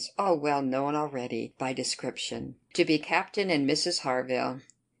 companions, all well known already by description, to be Captain and Mrs. Harville,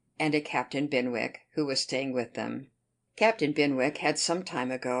 and a Captain Benwick, who was staying with them. Captain Benwick had some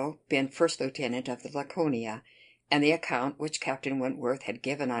time ago been first lieutenant of the Laconia, and the account which Captain Wentworth had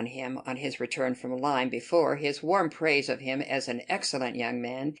given on him on his return from Lyme before his warm praise of him as an excellent young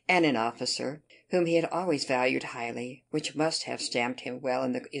man and an officer, whom he had always valued highly, which must have stamped him well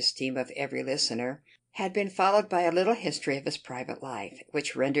in the esteem of every listener, had been followed by a little history of his private life,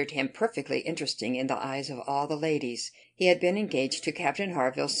 which rendered him perfectly interesting in the eyes of all the ladies. He had been engaged to Captain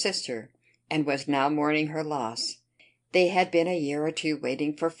Harville's sister, and was now mourning her loss. They had been a year or 2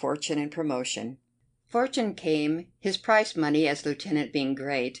 waiting for fortune and promotion. Fortune came, his prize money as lieutenant being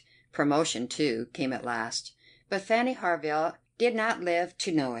great. Promotion, too, came at last. But Fanny Harville did not live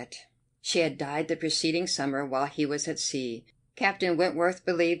to know it. She had died the preceding summer while he was at sea. Captain Wentworth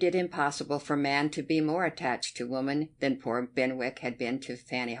believed it impossible for man to be more attached to woman than poor Benwick had been to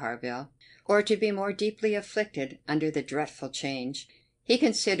Fanny Harville, or to be more deeply afflicted under the dreadful change. He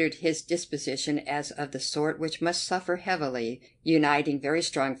considered his disposition as of the sort which must suffer heavily, uniting very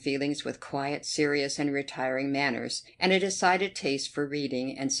strong feelings with quiet, serious, and retiring manners, and a decided taste for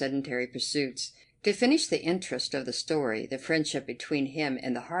reading and sedentary pursuits. To finish the interest of the story, the friendship between him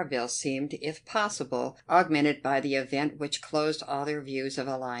and the Harvilles seemed, if possible, augmented by the event which closed all their views of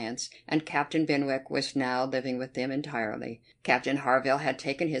alliance, and Captain Benwick was now living with them entirely. Captain Harville had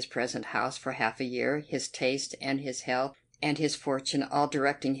taken his present house for half a year, his taste and his health and his fortune all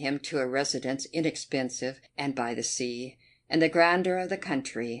directing him to a residence inexpensive and by the sea, and the grandeur of the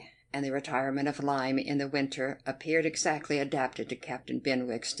country and the retirement of Lyme in the winter appeared exactly adapted to Captain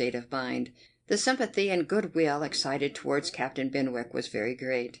Benwick's state of mind. The sympathy and goodwill excited towards Captain Benwick was very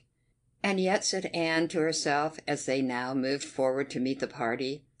great. "And yet," said Anne to herself, as they now moved forward to meet the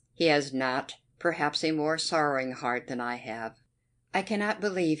party, "he has not, perhaps, a more sorrowing heart than I have. I cannot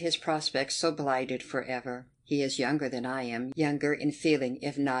believe his prospects so blighted for ever. He is younger than I am, younger in feeling,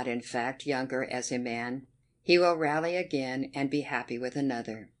 if not in fact, younger as a man. He will rally again, and be happy with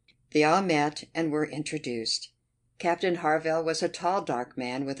another." They all met and were introduced. Captain Harville was a tall, dark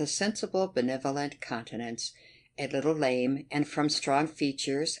man, with a sensible, benevolent countenance, a little lame, and from strong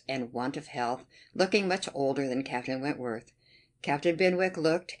features and want of health, looking much older than Captain Wentworth. Captain Benwick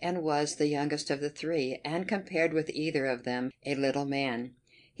looked and was the youngest of the three, and compared with either of them, a little man.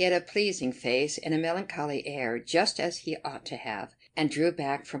 He had a pleasing face and a melancholy air, just as he ought to have, and drew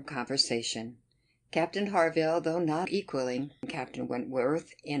back from conversation. Captain Harville, though not equalling Captain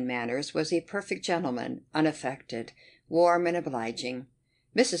Wentworth in manners, was a perfect gentleman, unaffected, warm, and obliging.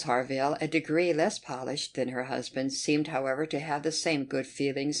 Mrs. Harville, a degree less polished than her husband, seemed, however, to have the same good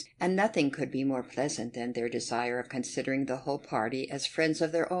feelings, and nothing could be more pleasant than their desire of considering the whole party as friends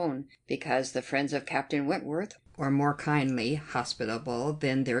of their own, because the friends of Captain Wentworth were more kindly hospitable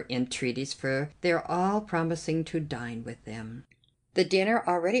than their entreaties for their all promising to dine with them. The dinner,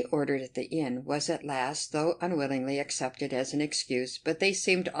 already ordered at the inn, was at last, though unwillingly, accepted as an excuse, but they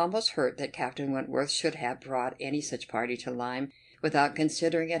seemed almost hurt that Captain Wentworth should have brought any such party to Lyme, without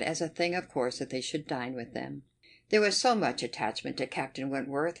considering it as a thing of course that they should dine with them. There was so much attachment to Captain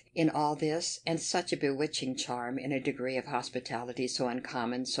Wentworth in all this, and such a bewitching charm in a degree of hospitality so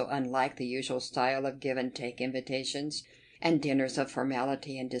uncommon, so unlike the usual style of give-and-take invitations, and dinners of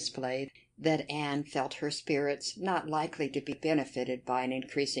formality and display, that Anne felt her spirits not likely to be benefited by an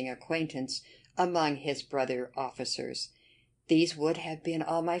increasing acquaintance among his brother officers. These would have been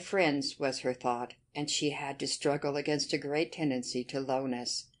all my friends, was her thought, and she had to struggle against a great tendency to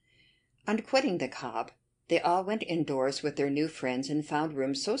lowness. On quitting the Cobb, they all went indoors with their new friends, and found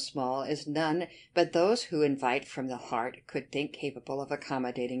rooms so small as none but those who invite from the heart could think capable of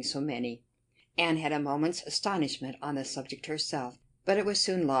accommodating so many. Anne had a moment's astonishment on the subject herself, but it was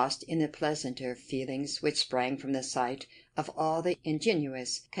soon lost in the pleasanter feelings which sprang from the sight of all the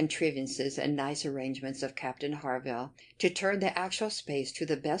ingenious contrivances and nice arrangements of Captain Harville to turn the actual space to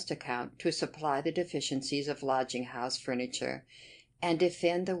the best account, to supply the deficiencies of lodging-house furniture, and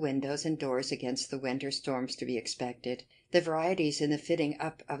defend the windows and doors against the winter storms to be expected. The varieties in the fitting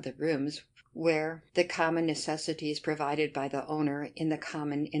up of the rooms, where the common necessities provided by the owner in the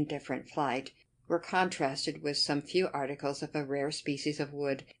common indifferent flight were contrasted with some few articles of a rare species of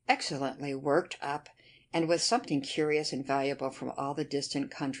wood, excellently worked up, and with something curious and valuable from all the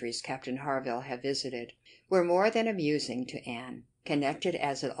distant countries Captain Harville had visited, were more than amusing to Anne, connected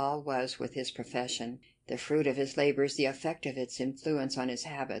as it all was with his profession, the fruit of his labors, the effect of its influence on his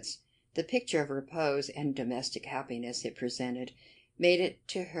habits. The picture of repose and domestic happiness it presented made it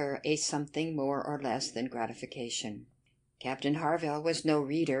to her a something more or less than gratification. Captain Harville was no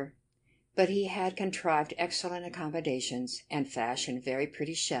reader, but he had contrived excellent accommodations, and fashioned very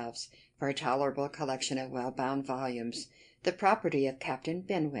pretty shelves for a tolerable collection of well-bound volumes, the property of Captain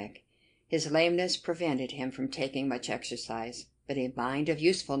Benwick. His lameness prevented him from taking much exercise, but a mind of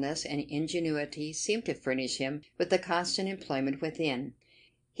usefulness and ingenuity seemed to furnish him with the constant employment within.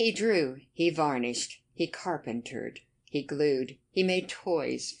 He drew, he varnished, he carpentered, he glued, he made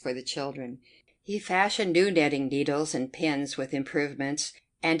toys for the children, he fashioned new netting needles and pins with improvements,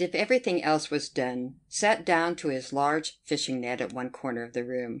 and if everything else was done, sat down to his large fishing net at one corner of the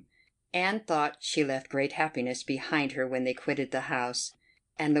room. Anne thought she left great happiness behind her when they quitted the house,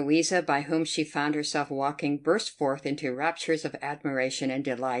 and Louisa, by whom she found herself walking, burst forth into raptures of admiration and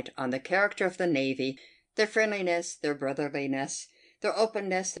delight on the character of the navy, their friendliness, their brotherliness, their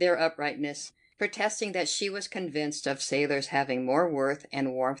openness, their uprightness, protesting that she was convinced of sailors having more worth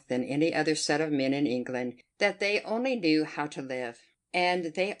and warmth than any other set of men in England, that they only knew how to live,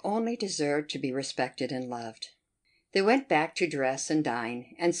 and they only deserved to be respected and loved. They went back to dress and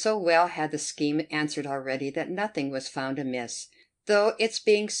dine, and so well had the scheme answered already that nothing was found amiss, though its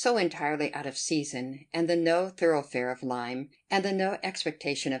being so entirely out of season, and the no thoroughfare of Lyme, and the no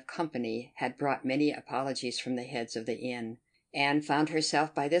expectation of company, had brought many apologies from the heads of the inn. Anne found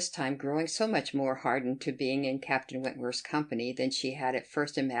herself by this time growing so much more hardened to being in Captain Wentworth's company than she had at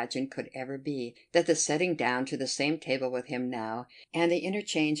first imagined could ever be, that the setting down to the same table with him now, and the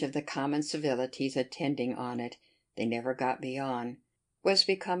interchange of the common civilities attending on it, they never got beyond, was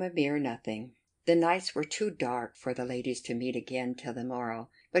become a mere nothing. The nights were too dark for the ladies to meet again till the morrow,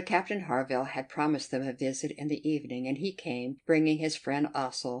 but Captain Harville had promised them a visit in the evening, and he came, bringing his friend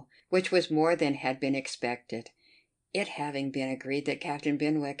Ossel, which was more than had been expected, it having been agreed that Captain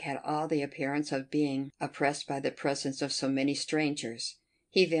Benwick had all the appearance of being oppressed by the presence of so many strangers.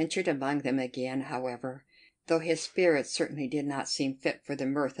 He ventured among them again, however, though his spirits certainly did not seem fit for the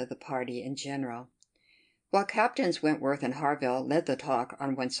mirth of the party in general. While Captains Wentworth and Harville led the talk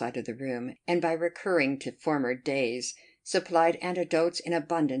on one side of the room, and by recurring to former days, supplied anecdotes in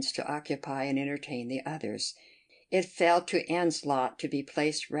abundance to occupy and entertain the others, it fell to Anne's lot to be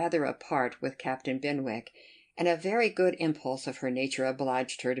placed rather apart with Captain Benwick, and a very good impulse of her nature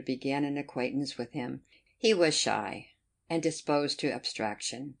obliged her to begin an acquaintance with him. He was shy, and disposed to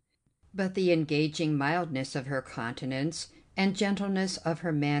abstraction, but the engaging mildness of her countenance and gentleness of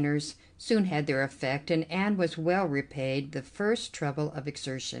her manners soon had their effect, and Anne was well repaid the first trouble of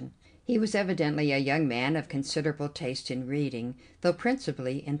exertion. He was evidently a young man of considerable taste in reading, though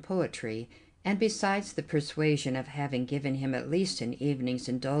principally in poetry, and besides the persuasion of having given him at least an evening's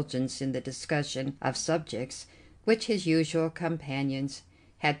indulgence in the discussion of subjects which his usual companions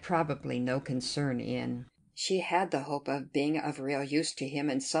had probably no concern in, she had the hope of being of real use to him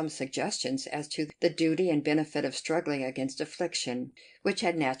in some suggestions as to the duty and benefit of struggling against affliction, which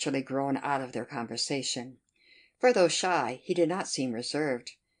had naturally grown out of their conversation. For though shy, he did not seem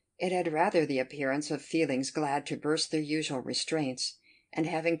reserved. It had rather the appearance of feelings glad to burst their usual restraints, and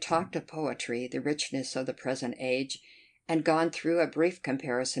having talked of poetry, the richness of the present age, and gone through a brief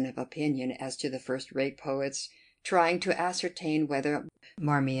comparison of opinion as to the first-rate poets, trying to ascertain whether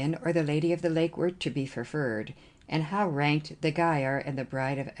Marmion or the Lady of the Lake were to be preferred, and how ranked the Giaour and the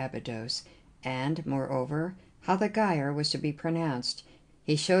Bride of Abydos, and, moreover, how the Giaour was to be pronounced,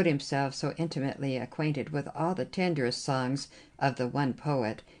 he showed himself so intimately acquainted with all the tenderest songs of the one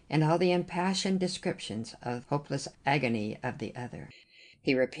poet, and all the impassioned descriptions of hopeless agony of the other.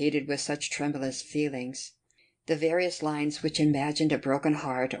 He repeated with such tremulous feelings the various lines which imagined a broken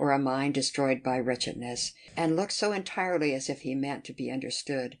heart or a mind destroyed by wretchedness, and looked so entirely as if he meant to be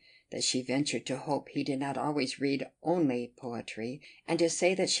understood, that she ventured to hope he did not always read only poetry, and to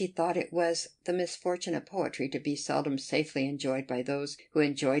say that she thought it was the misfortune of poetry to be seldom safely enjoyed by those who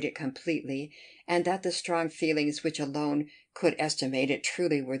enjoyed it completely, and that the strong feelings which alone could estimate it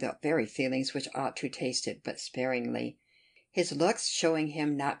truly were the very feelings which ought to taste it but sparingly. His looks showing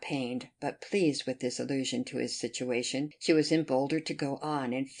him not pained, but pleased with this allusion to his situation, she was emboldened to go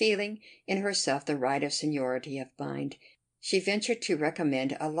on, and feeling in herself the right of seniority of mind, she ventured to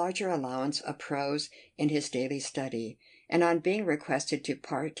recommend a larger allowance of prose in his daily study, and on being requested to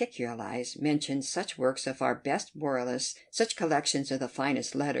particularize, mentioned such works of our best moralists, such collections of the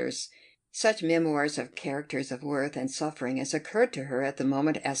finest letters, such memoirs of characters of worth and suffering as occurred to her at the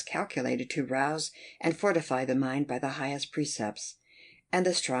moment as calculated to rouse and fortify the mind by the highest precepts, and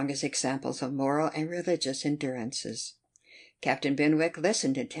the strongest examples of moral and religious endurances. Captain Benwick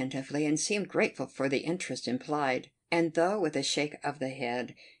listened attentively, and seemed grateful for the interest implied, and though with a shake of the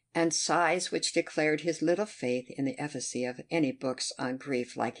head, and sighs which declared his little faith in the efficacy of any books on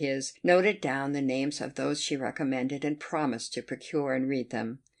grief like his, noted down the names of those she recommended, and promised to procure and read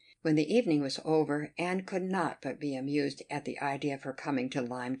them. When the evening was over, Anne could not but be amused at the idea of her coming to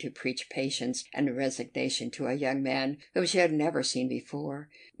Lyme to preach patience and resignation to a young man whom she had never seen before,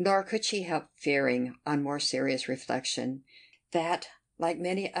 nor could she help fearing, on more serious reflection, that, like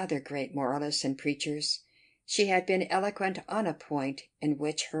many other great moralists and preachers, she had been eloquent on a point in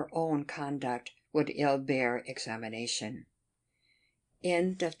which her own conduct would ill bear examination.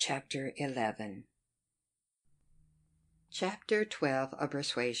 End of Chapter 11. Chapter 12. A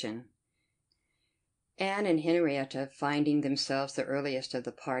Persuasion. Anne and Henrietta, finding themselves the earliest of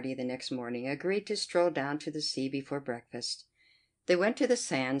the party the next morning, agreed to stroll down to the sea before breakfast. They went to the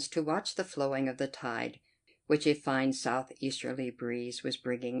sands to watch the flowing of the tide, which a fine south-easterly breeze was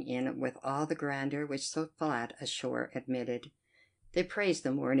bringing in with all the grandeur which so flat a shore admitted. They praised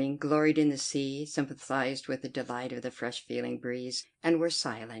the morning, gloried in the sea, sympathized with the delight of the fresh-feeling breeze, and were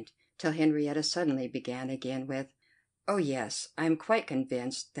silent, till Henrietta suddenly began again with, "Oh yes, I am quite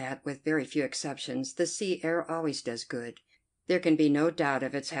convinced that, with very few exceptions, the sea air always does good. There can be no doubt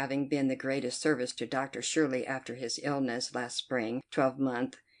of its having been the greatest service to Dr. Shirley after his illness last spring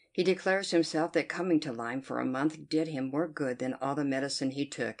 12-month. He declares himself that coming to Lyme for a month did him more good than all the medicine he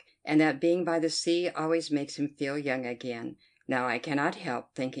took, and that being by the sea always makes him feel young again. Now I cannot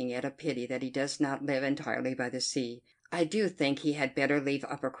help thinking it a pity that he does not live entirely by the sea. I do think he had better leave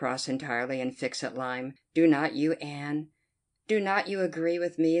Uppercross entirely and fix at Lyme. Do not you, Anne? Do not you agree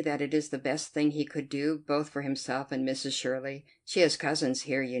with me that it is the best thing he could do, both for himself and Mrs. Shirley? She has cousins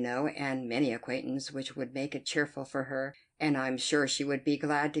here, you know, and many acquaintance, which would make it cheerful for her, and I'm sure she would be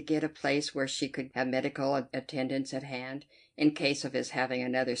glad to get a place where she could have medical attendance at hand, in case of his having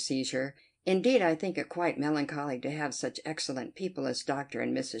another seizure. Indeed, I think it quite melancholy to have such excellent people as Dr.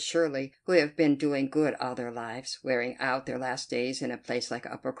 and Mrs. Shirley, who have been doing good all their lives, wearing out their last days in a place like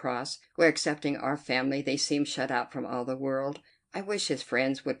Uppercross, where, excepting our family, they seem shut out from all the world. I wish his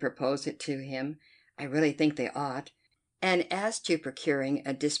friends would propose it to him. I really think they ought. And as to procuring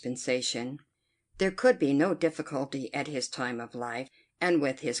a dispensation, there could be no difficulty at his time of life, and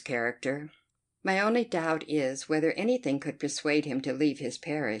with his character. My only doubt is whether anything could persuade him to leave his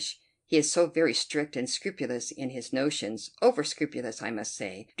parish. He is so very strict and scrupulous in his notions, over scrupulous, I must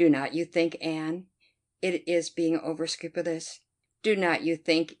say. Do not you think, Anne, it is being over scrupulous? Do not you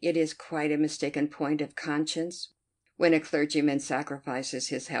think it is quite a mistaken point of conscience when a clergyman sacrifices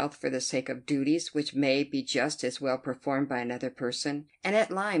his health for the sake of duties which may be just as well performed by another person? And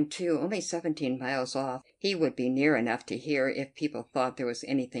at Lyme, too, only 17 miles off, he would be near enough to hear if people thought there was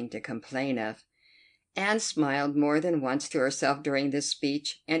anything to complain of. Anne smiled more than once to herself during this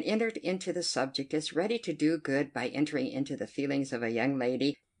speech, and entered into the subject as ready to do good by entering into the feelings of a young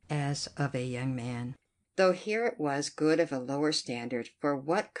lady as of a young man. Though here it was good of a lower standard, for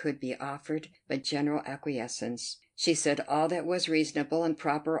what could be offered but general acquiescence? She said all that was reasonable and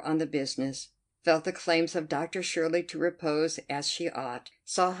proper on the business, felt the claims of Dr. Shirley to repose as she ought,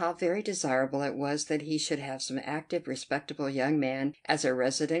 saw how very desirable it was that he should have some active, respectable young man as a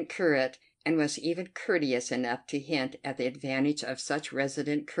resident curate, and was even courteous enough to hint at the advantage of such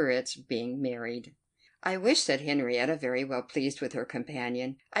resident curates being married. "I wish," said Henrietta, very well pleased with her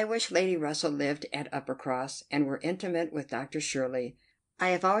companion, "I wish Lady Russell lived at Uppercross, and were intimate with Dr. Shirley. I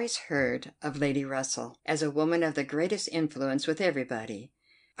have always heard of Lady Russell as a woman of the greatest influence with everybody.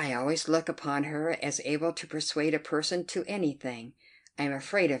 I always look upon her as able to persuade a person to anything. I am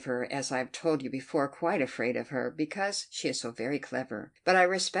afraid of her, as I have told you before, quite afraid of her, because she is so very clever. But I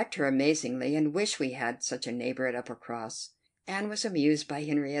respect her amazingly, and wish we had such a neighbor at Uppercross." Anne was amused by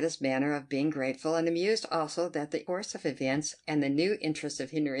Henrietta's manner of being grateful, and amused also that the course of events and the new interest of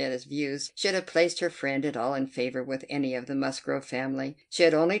Henrietta's views should have placed her friend at all in favor with any of the Musgrove family. She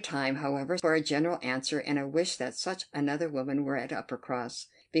had only time, however, for a general answer and a wish that such another woman were at Uppercross,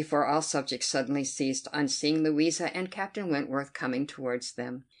 before all subjects suddenly ceased on seeing Louisa and Captain Wentworth coming towards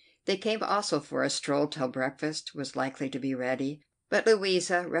them. They came also for a stroll till breakfast was likely to be ready, but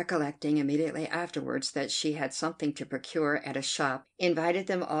Louisa, recollecting immediately afterwards that she had something to procure at a shop, invited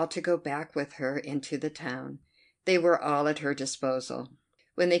them all to go back with her into the town. They were all at her disposal.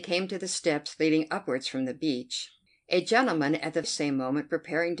 When they came to the steps leading upwards from the beach, a gentleman at the same moment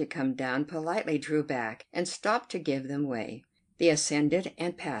preparing to come down politely drew back and stopped to give them way. They ascended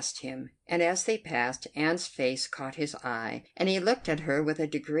and passed him, and as they passed, Anne's face caught his eye, and he looked at her with a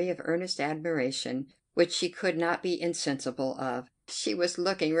degree of earnest admiration which she could not be insensible of. She was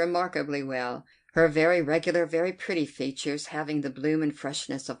looking remarkably well, her very regular, very pretty features having the bloom and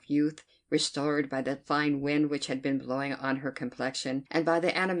freshness of youth, restored by the fine wind which had been blowing on her complexion, and by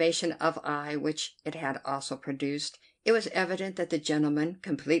the animation of eye which it had also produced. It was evident that the gentleman,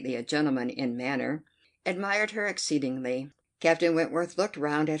 completely a gentleman in manner, admired her exceedingly. Captain Wentworth looked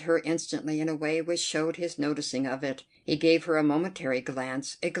round at her instantly in a way which showed his noticing of it. He gave her a momentary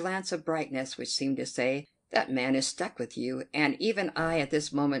glance, a glance of brightness which seemed to say, "That man is stuck with you, and even I at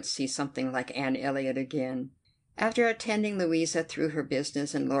this moment see something like Anne Elliot again." After attending Louisa through her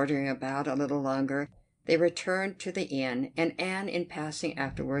business and loitering about a little longer, they returned to the inn, and Anne, in passing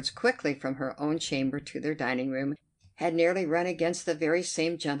afterwards quickly from her own chamber to their dining room, had nearly run against the very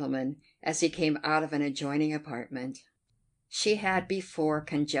same gentleman as he came out of an adjoining apartment. She had before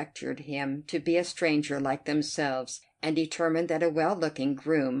conjectured him to be a stranger like themselves, and determined that a well-looking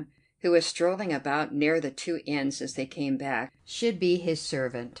groom, who was strolling about near the two inns as they came back, should be his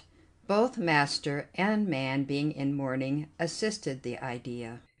servant. Both master and man being in mourning assisted the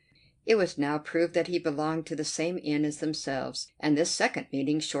idea. It was now proved that he belonged to the same inn as themselves, and this second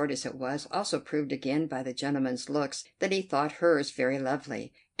meeting, short as it was, also proved again by the gentleman's looks that he thought hers very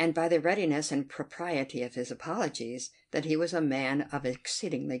lovely, and by the readiness and propriety of his apologies that he was a man of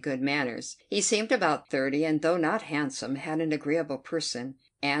exceedingly good manners. He seemed about 30, and though not handsome, had an agreeable person.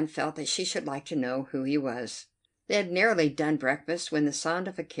 Anne felt that she should like to know who he was. They had nearly done breakfast when the sound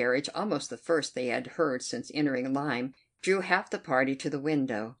of a carriage, almost the first they had heard since entering Lyme, drew half the party to the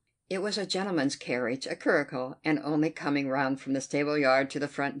window. It was a gentleman's carriage, a curricle, and only coming round from the stable yard to the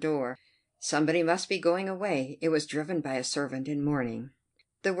front door. Somebody must be going away. It was driven by a servant in mourning.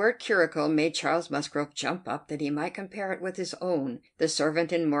 The word curricle made Charles Musgrove jump up that he might compare it with his own. The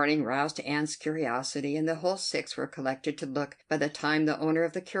servant in mourning roused Anne's curiosity, and the whole six were collected to look by the time the owner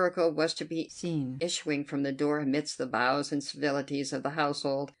of the curricle was to be seen issuing from the door amidst the bows and civilities of the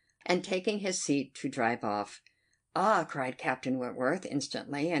household, and taking his seat to drive off. "Ah!" cried Captain Wentworth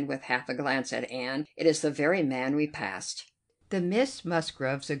instantly, and with half a glance at Anne, "it is the very man we passed." The Miss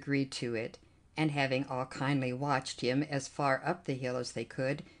Musgroves agreed to it, and having all kindly watched him as far up the hill as they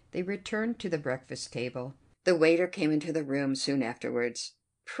could, they returned to the breakfast table. The waiter came into the room soon afterwards.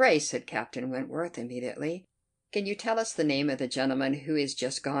 "Pray," said Captain Wentworth immediately, "can you tell us the name of the gentleman who is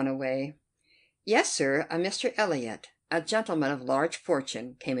just gone away?" "Yes, sir, a Mr. Elliot, a gentleman of large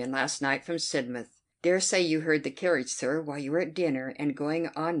fortune, came in last night from Sidmouth. Dare say you heard the carriage, sir, while you were at dinner, and going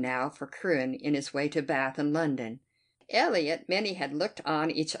on now for Crewe in his way to Bath and London." Elliot, many had looked on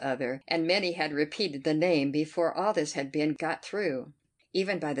each other, and many had repeated the name before all this had been got through,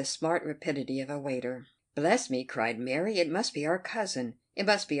 even by the smart rapidity of a waiter. "Bless me!" cried Mary, "it must be our cousin. It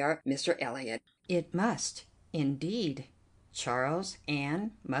must be our Mr. Elliot." "It must, indeed. Charles,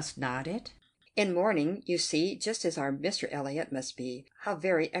 Anne, must not it? In mourning, you see, just as our Mr. Elliot must be. How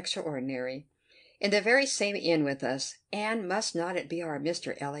very extraordinary! In the very same inn with us. Anne, must not it be our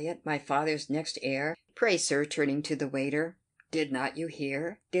Mr. Elliot, my father's next heir? Pray, sir," turning to the waiter, "did not you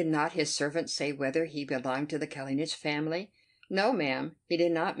hear? Did not his servant say whether he belonged to the Kellinich family?" "No, ma'am, he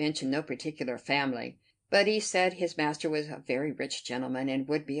did not mention no particular family, but he said his master was a very rich gentleman, and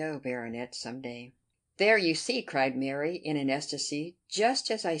would be a baronet some day." "There, you see," cried Mary, in an ecstasy, "just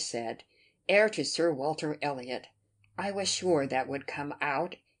as I said, heir to Sir Walter Elliot. I was sure that would come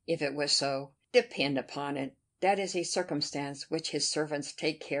out if it was so. Depend upon it, that is a circumstance which his servants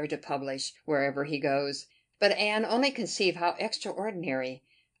take care to publish wherever he goes. But, Anne, only conceive how extraordinary!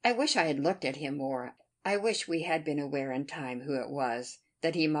 I wish I had looked at him more. I wish we had been aware in time who it was,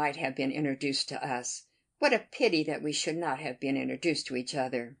 that he might have been introduced to us. What a pity that we should not have been introduced to each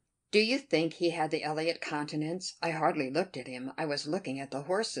other!" "Do you think he had the Elliot countenance? I hardly looked at him. I was looking at the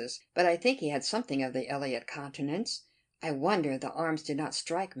horses, but I think he had something of the Elliot countenance. I wonder the arms did not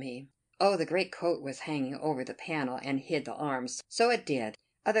strike me." "Oh, the great coat was hanging over the panel, and hid the arms, so it did.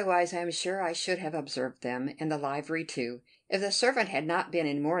 Otherwise I am sure I should have observed them, and the livery too. If the servant had not been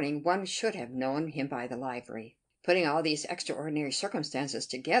in mourning, one should have known him by the livery." "Putting all these extraordinary circumstances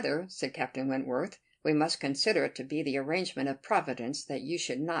together," said Captain Wentworth, "we must consider it to be the arrangement of Providence that you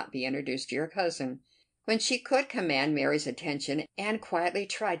should not be introduced to your cousin." When she could command Mary's attention, Anne quietly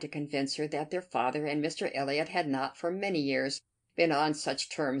tried to convince her that their father and Mr. Elliot had not, for many years, been on such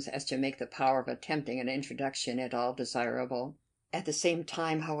terms as to make the power of attempting an introduction at all desirable. At the same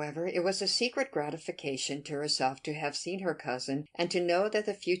time, however, it was a secret gratification to herself to have seen her cousin, and to know that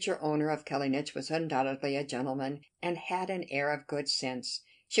the future owner of Kellinich was undoubtedly a gentleman, and had an air of good sense.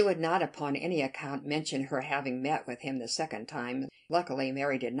 She would not upon any account mention her having met with him the second time. Luckily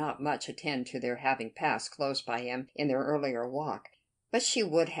Mary did not much attend to their having passed close by him in their earlier walk, but she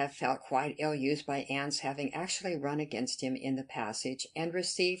would have felt quite ill-used by Anne's having actually run against him in the passage, and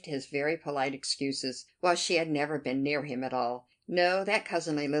received his very polite excuses, while she had never been near him at all. No, that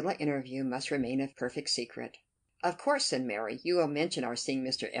cousinly little interview must remain a perfect secret. "Of course," said Mary, "you will mention our seeing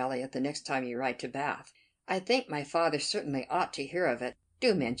Mr. Elliot the next time you write to Bath. I think my father certainly ought to hear of it.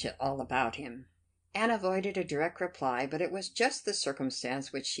 Do mention all about him." Anne avoided a direct reply, but it was just the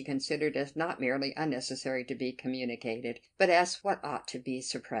circumstance which she considered as not merely unnecessary to be communicated, but as what ought to be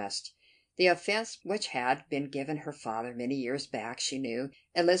suppressed. The offence which had been given her father many years back, she knew;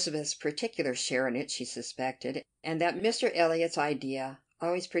 Elizabeth's particular share in it she suspected; and that Mr. Elliot's idea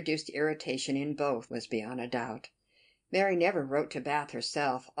always produced irritation in both was beyond a doubt. Mary never wrote to Bath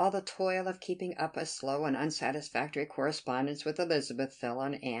herself. All the toil of keeping up a slow and unsatisfactory correspondence with Elizabeth fell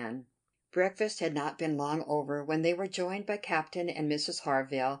on Anne. Breakfast had not been long over when they were joined by Captain and Mrs.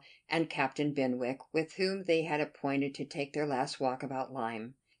 Harville and Captain Benwick, with whom they had appointed to take their last walk about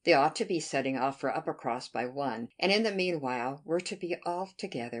Lyme. They ought to be setting off for Uppercross by 1, and in the meanwhile were to be all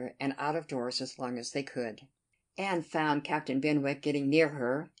together and out of doors as long as they could. Anne found Captain Benwick getting near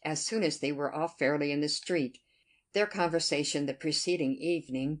her as soon as they were all fairly in the street. Their conversation the preceding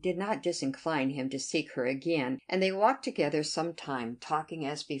evening did not disincline him to seek her again, and they walked together some time, talking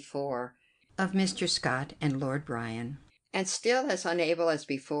as before of Mr. Scott and Lord Brian, and still as unable as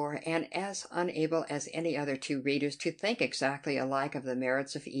before, and as unable as any other two readers, to think exactly alike of the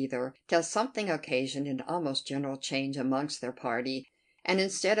merits of either, till something occasioned an almost general change amongst their party, and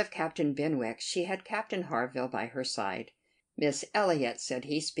instead of Captain Benwick she had Captain Harville by her side. "Miss Elliot," said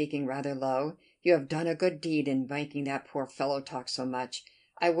he, speaking rather low, "you have done a good deed in making that poor fellow talk so much.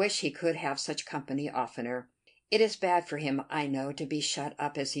 I wish he could have such company oftener. It is bad for him, I know, to be shut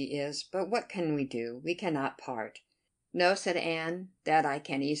up as he is, but what can we do? We cannot part." "No," said Anne, "that I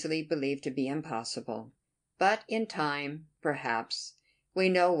can easily believe to be impossible. But in time, perhaps, we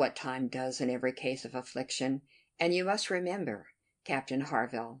know what time does in every case of affliction. And you must remember, Captain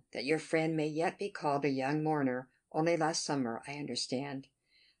Harville, that your friend may yet be called a young mourner. Only last summer, I understand."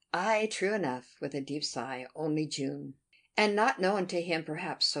 "Ay, true enough," with a deep sigh, "only June." "And not known to him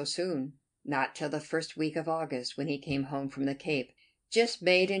perhaps so soon?" "Not till the first week of August, when he came home from the Cape, just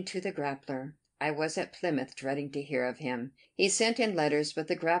made into the Grappler. I was at Plymouth dreading to hear of him. He sent in letters, but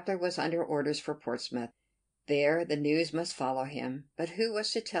the Grappler was under orders for Portsmouth. There the news must follow him. But who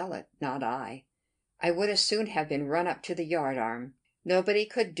was to tell it? Not I. I would as soon have been run up to the yard arm. Nobody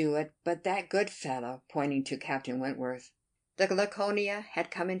could do it but that good fellow," pointing to Captain Wentworth. The Laconia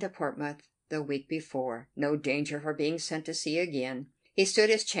had come into Portsmouth the week before. No danger of her being sent to sea again. He stood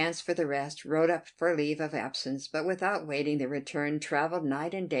his chance for the rest, wrote up for leave of absence, but without waiting the return travelled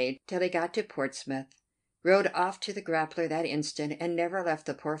night and day till he got to Portsmouth, rowed off to the Grappler that instant, and never left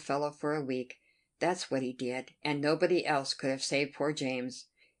the poor fellow for a week. That's what he did, and nobody else could have saved poor James.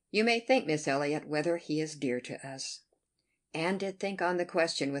 You may think, Miss Elliot, whether he is dear to us." Anne did think on the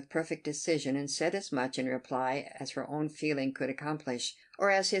question with perfect decision, and said as much in reply as her own feeling could accomplish, or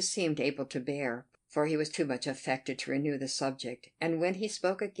as his seemed able to bear, for he was too much affected to renew the subject, and when he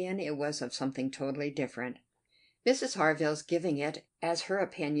spoke again it was of something totally different. Mrs. Harville's giving it as her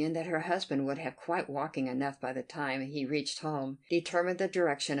opinion that her husband would have quite walking enough by the time he reached home, determined the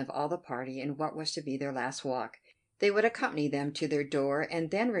direction of all the party in what was to be their last walk. They would accompany them to their door, and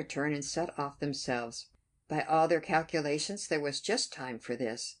then return and set off themselves. By all their calculations there was just time for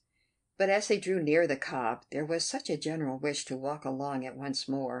this. But as they drew near the Cobb, there was such a general wish to walk along it once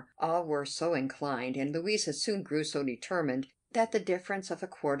more, all were so inclined, and Louisa soon grew so determined, that the difference of a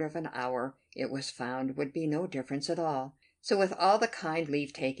quarter of an hour, it was found, would be no difference at all. So with all the kind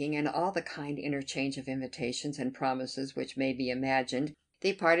leave-taking, and all the kind interchange of invitations and promises which may be imagined,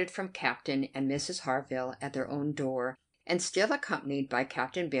 they parted from Captain and Mrs. Harville at their own door, and still accompanied by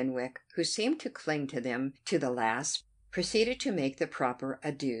Captain Benwick, who seemed to cling to them to the last, proceeded to make the proper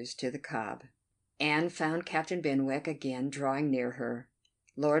adieus to the Cobb. Anne found Captain Benwick again drawing near her.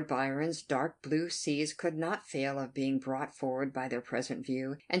 Lord Byron's dark blue seas could not fail of being brought forward by their present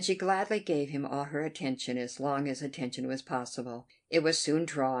view, and she gladly gave him all her attention as long as attention was possible. It was soon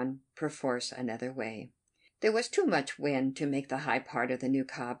drawn, perforce, another way. There was too much wind to make the high part of the new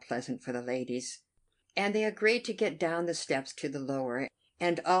Cobb pleasant for the ladies, and they agreed to get down the steps to the lower,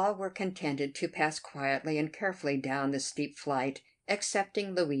 and all were contented to pass quietly and carefully down the steep flight,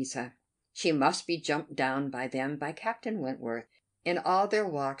 excepting Louisa. She must be jumped down by them by Captain Wentworth. In all their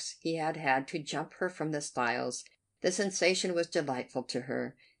walks he had had to jump her from the stiles. The sensation was delightful to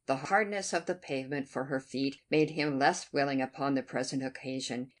her. The hardness of the pavement for her feet made him less willing upon the present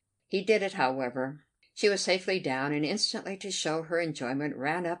occasion. He did it, however. She was safely down, and instantly, to show her enjoyment,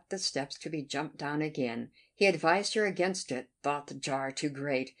 ran up the steps to be jumped down again. He advised her against it, thought the jar too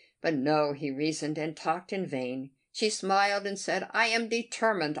great, but no, he reasoned and talked in vain. She smiled and said, "I am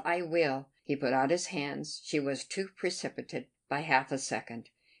determined I will." He put out his hands. She was too precipitate by half a second.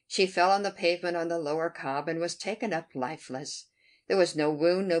 She fell on the pavement on the lower Cobb, and was taken up lifeless. There was no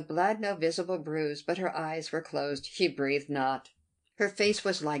wound, no blood, no visible bruise, but her eyes were closed. She breathed not. Her face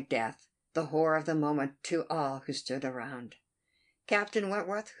was like death, the horror of the moment to all who stood around. Captain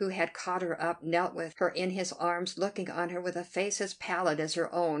Wentworth, who had caught her up, knelt with her in his arms, looking on her with a face as pallid as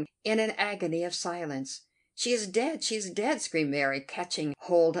her own, in an agony of silence. "She is dead! She is dead!" screamed Mary, catching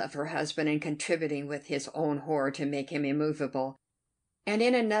hold of her husband, and contributing with his own horror to make him immovable. And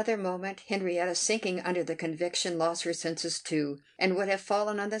in another moment Henrietta, sinking under the conviction, lost her senses too, and would have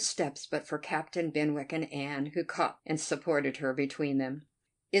fallen on the steps but for Captain Benwick and Anne, who caught and supported her between them.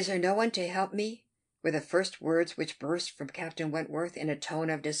 "Is there no one to help me?" were the first words which burst from Captain Wentworth in a tone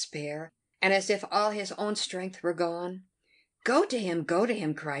of despair, and as if all his own strength were gone. Go to him,"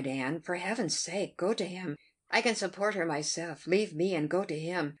 cried Anne. "For heaven's sake, go to him. I can support her myself. Leave me and go to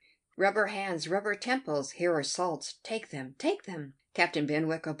him. Rub her hands, rub her temples. Here are salts. Take them, take them." Captain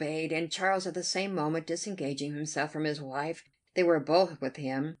Benwick obeyed, and Charles at the same moment disengaging himself from his wife. They were both with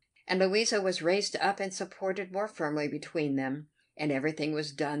him, and Louisa was raised up and supported more firmly between them, and everything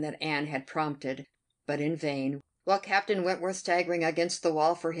was done that Anne had prompted, but in vain, while Captain Wentworth, staggering against the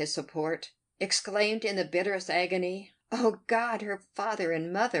wall for his support, exclaimed in the bitterest agony, "Oh God, her father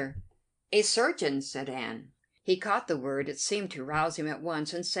and mother!" "A surgeon," said Anne. He caught the word. It seemed to rouse him at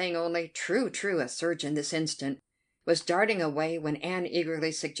once, and saying only, "True, true, a surgeon this instant," was darting away when Anne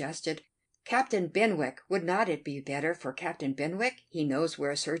eagerly suggested, "Captain Benwick, would not it be better for Captain Benwick? He knows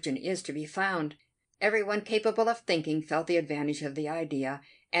where a surgeon is to be found." Everyone capable of thinking felt the advantage of the idea,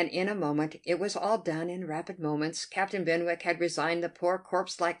 and in a moment it was all done. In rapid moments Captain Benwick had resigned the poor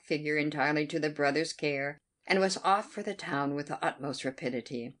corpse-like figure entirely to the brother's care, and was off for the town with the utmost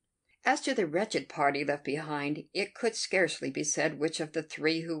rapidity. As to the wretched party left behind, it could scarcely be said which of the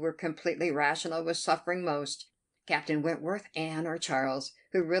three who were completely rational was suffering most. Captain Wentworth, Anne, or Charles,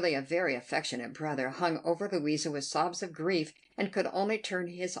 who, really a very affectionate brother, hung over Louisa with sobs of grief, and could only turn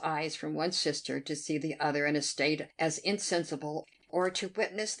his eyes from one sister to see the other in a state as insensible, or to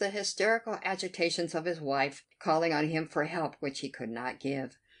witness the hysterical agitations of his wife, calling on him for help which he could not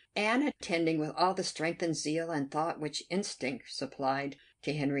give. Anne, attending with all the strength and zeal and thought which instinct supplied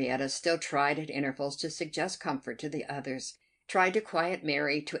to Henrietta, still tried at intervals to suggest comfort to the others, tried to quiet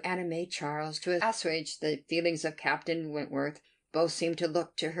Mary, to animate Charles, to assuage the feelings of Captain Wentworth. Both seemed to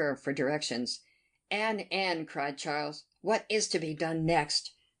look to her for directions. "Anne," cried Charles, "what is to be done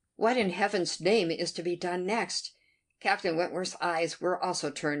next? What in heaven's name is to be done next?" Captain Wentworth's eyes were also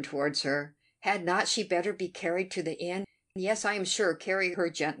turned towards her. Had not she better be carried to the inn? "Yes, I am sure, carry her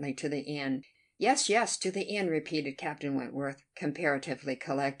gently to the inn." Yes, to the inn," repeated Captain Wentworth, comparatively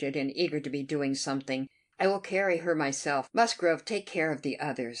collected, and eager to be doing something. "I will carry her myself. Musgrove, take care of the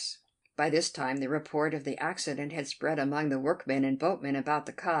others." By this time the report of the accident had spread among the workmen and boatmen about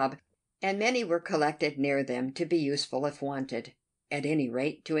the Cobb, and many were collected near them to be useful if wanted. At any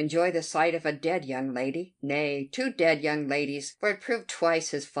rate, to enjoy the sight of a dead young lady, nay, 2 dead young ladies, for it proved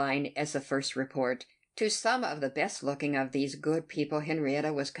twice as fine as the first report. To some of the best looking of these good people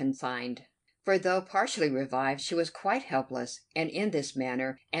Henrietta was consigned, for though partially revived, she was quite helpless, and in this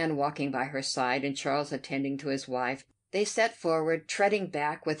manner, Anne walking by her side and Charles attending to his wife, they set forward, treading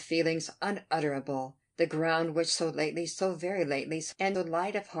back with feelings unutterable the ground which so lately, so very lately, and so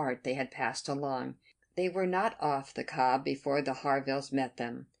light of heart they had passed along. They were not off the Cobb before the Harvilles met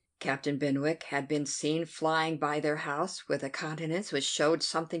them. Captain Benwick had been seen flying by their house with a countenance which showed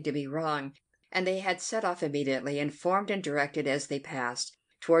something to be wrong, and they had set off immediately, informed and directed as they passed,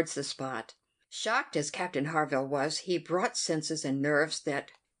 towards the spot. Shocked as Captain Harville was, he brought senses and nerves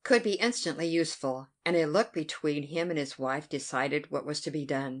that could be instantly useful, and a look between him and his wife decided what was to be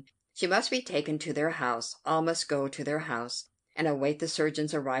done. She must be taken to their house, all must go to their house, and await the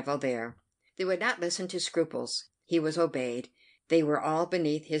surgeon's arrival there. They would not listen to scruples. He was obeyed. They were all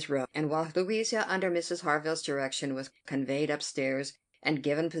beneath his roof, and while Louisa, under Mrs. Harville's direction, was conveyed upstairs and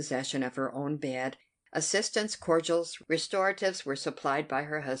given possession of her own bed, assistance, cordials, restoratives were supplied by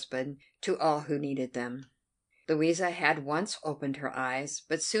her husband to all who needed them. Louisa had once opened her eyes,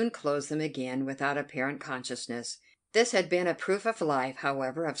 but soon closed them again without apparent consciousness. This had been a proof of life,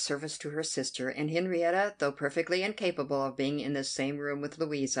 however, of service to her sister, and Henrietta, though perfectly incapable of being in the same room with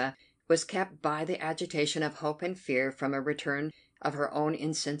Louisa, was kept by the agitation of hope and fear from a return of her own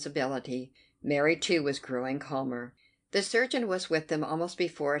insensibility. Mary, too, was growing calmer. The surgeon was with them almost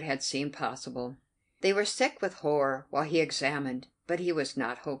before it had seemed possible. They were sick with horror while he examined, but he was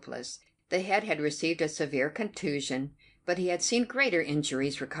not hopeless. The head had received a severe contusion, but he had seen greater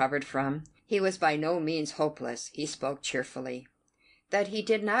injuries recovered from. He was by no means hopeless. He spoke cheerfully. That he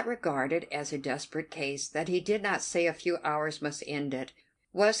did not regard it as a desperate case, that he did not say a few hours must end it,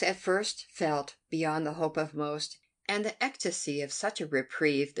 was at first felt beyond the hope of most, and the ecstasy of such a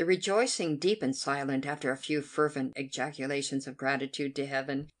reprieve, the rejoicing deep and silent after a few fervent ejaculations of gratitude to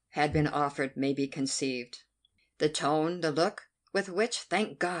heaven, had been offered, may be conceived. The tone, the look, with which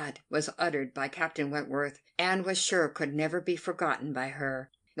 "Thank God" was uttered by Captain Wentworth, Anne was sure could never be forgotten by her,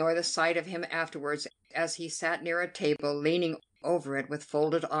 nor the sight of him afterwards, as he sat near a table, leaning over it with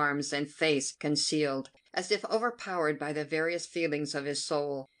folded arms and face concealed, as if overpowered by the various feelings of his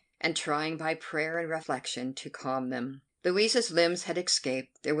soul, and trying by prayer and reflection to calm them. Louisa's limbs had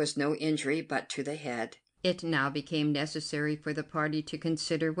escaped. There was no injury but to the head. It now became necessary for the party to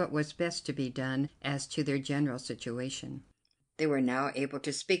consider what was best to be done as to their general situation. They were now able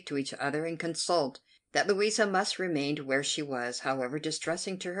to speak to each other and consult. That Louisa must remain where she was, however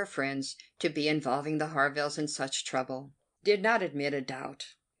distressing to her friends to be involving the Harvilles in such trouble, did not admit a doubt.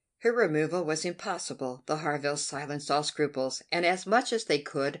 Her removal was impossible. The Harvilles silenced all scruples, and as much as they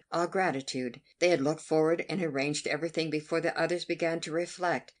could, all gratitude. They had looked forward and arranged everything before the others began to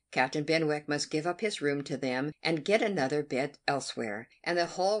reflect. Captain Benwick must give up his room to them and get another bed elsewhere, and the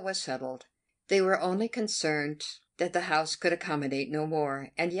whole was settled. They were only concerned that the house could accommodate no more,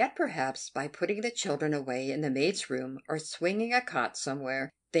 and yet perhaps by putting the children away in the maid's room, or swinging a cot somewhere,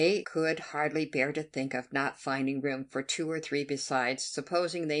 they could hardly bear to think of not finding room for 2 or 3 besides,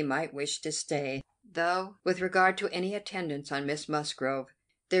 supposing they might wish to stay. though, with regard to any attendance on Miss Musgrove,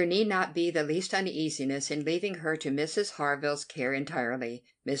 there need not be the least uneasiness in leaving her to Mrs. Harville's care entirely.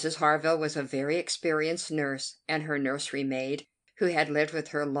 Mrs. Harville was a very experienced nurse, and her nursery maid, who had lived with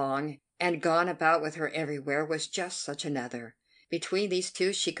her long and gone about with her everywhere, was just such another. Between these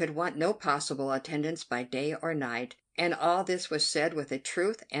two she could want no possible attendance by day or night, and all this was said with a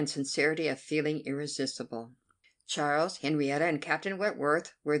truth and sincerity of feeling irresistible. Charles, Henrietta, and Captain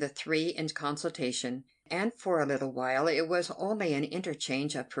Wentworth were the three in consultation, and for a little while it was only an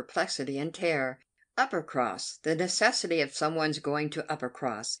interchange of perplexity and terror. Uppercross, the necessity of someone's going to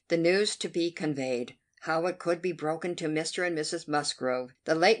Uppercross, the news to be conveyed, how it could be broken to Mr. and Mrs. Musgrove,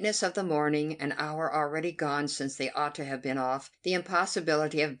 the lateness of the morning, an hour already gone since they ought to have been off, the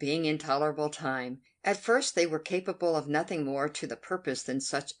impossibility of being in tolerable time. At first they were capable of nothing more to the purpose than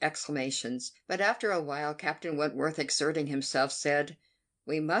such exclamations, but after a while Captain Wentworth, exerting himself, said,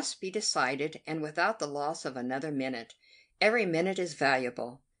 "We must be decided, and without the loss of another minute. Every minute is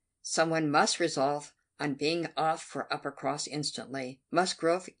valuable. Someone must resolve on being off for Uppercross instantly.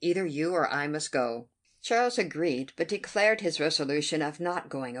 Musgrove, either you or I must go." Charles agreed, but declared his resolution of not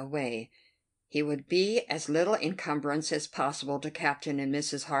going away. He would be as little encumbrance as possible to Captain and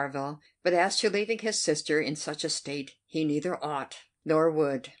Mrs. Harville, but as to leaving his sister in such a state, he neither ought nor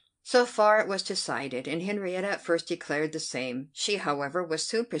would. So far it was decided, and Henrietta at first declared the same. She, however, was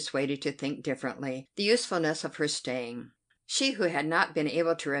soon persuaded to think differently. The usefulness of her staying. She who had not been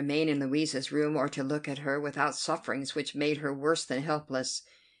able to remain in Louisa's room or to look at her without sufferings which made her worse than helpless,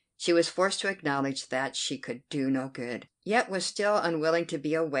 she was forced to acknowledge that she could do no good, yet was still unwilling to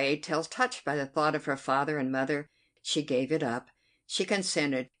be away till, touched by the thought of her father and mother, she gave it up. She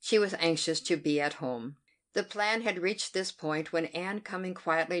consented. She was anxious to be at home. The plan had reached this point when Anne, coming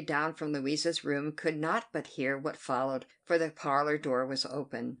quietly down from Louisa's room, could not but hear what followed, for the parlor door was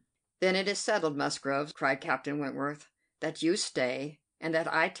open. "Then it is settled, Musgrove," cried Captain Wentworth, "that you stay, and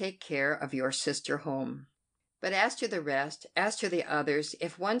that I take care of your sister home. But as to the rest, as to the others,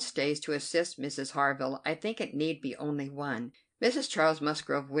 if one stays to assist Mrs. Harville, I think it need be only one. Mrs. Charles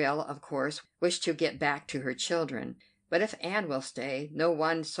Musgrove will, of course, wish to get back to her children, but if Anne will stay, no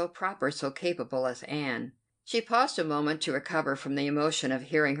one so proper, so capable as Anne." She paused a moment to recover from the emotion of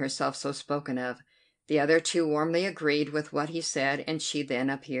hearing herself so spoken of. The other two warmly agreed with what he said, and she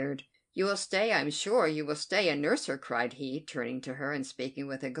then appeared. "You will stay, I'm sure, you will stay and nurse her," cried he, turning to her and speaking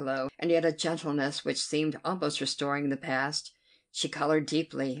with a glow, and yet a gentleness which seemed almost restoring the past. She colored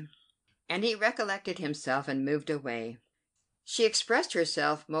deeply, and he recollected himself and moved away. She expressed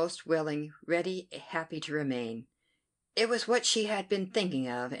herself most willing, ready, happy to remain. It was what she had been thinking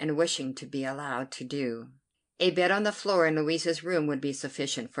of and wishing to be allowed to do. A bed on the floor in Louisa's room would be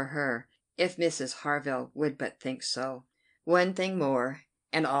sufficient for her, if Mrs. Harville would but think so. One thing more,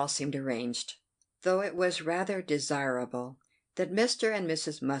 and all seemed arranged. Though it was rather desirable that Mr. and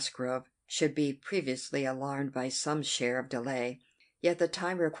Mrs. Musgrove should be previously alarmed by some share of delay, yet the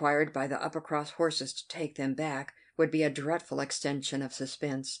time required by the Uppercross horses to take them back would be a dreadful extension of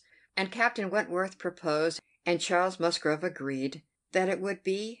suspense, and Captain Wentworth proposed, and Charles Musgrove agreed, that it would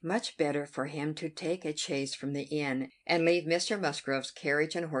be much better for him to take a chaise from the inn, and leave Mr. Musgrove's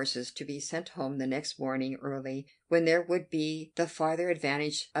carriage and horses to be sent home the next morning early, when there would be the farther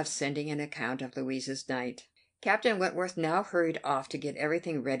advantage of sending an account of Louisa's night. Captain Wentworth now hurried off to get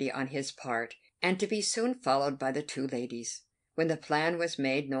everything ready on his part, and to be soon followed by the two ladies. When the plan was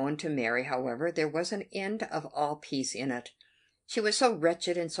made known to Mary, however, there was an end of all peace in it. She was so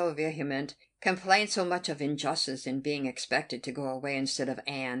wretched and so vehement, complained so much of injustice in being expected to go away instead of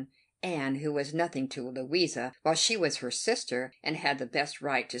Anne, who was nothing to Louisa, while she was her sister, and had the best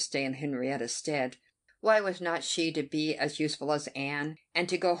right to stay in Henrietta's stead. Why was not she to be as useful as Anne, and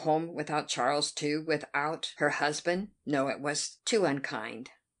to go home without Charles too, without her husband? No, it was too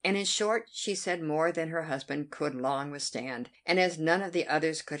unkind. And in short, she said more than her husband could long withstand, and as none of the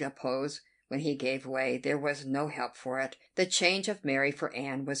others could oppose, when he gave way, there was no help for it. The change of Mary for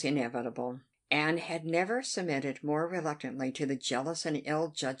Anne was inevitable. Anne had never submitted more reluctantly to the jealous and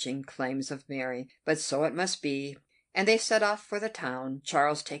ill-judging claims of Mary, but so it must be, and they set off for the town,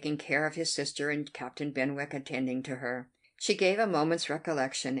 Charles taking care of his sister and Captain Benwick attending to her. She gave a moment's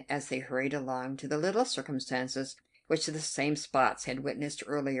recollection, as they hurried along, to the little circumstances which the same spots had witnessed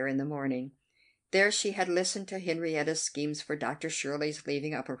earlier in the morning. There she had listened to Henrietta's schemes for Dr. Shirley's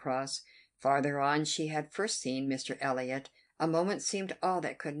leaving Uppercross. Farther on she had first seen Mr. Elliot. A moment seemed all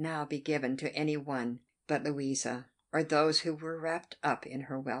that could now be given to any one but Louisa, or those who were wrapped up in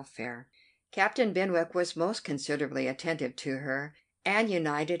her welfare. Captain Benwick was most considerably attentive to her, And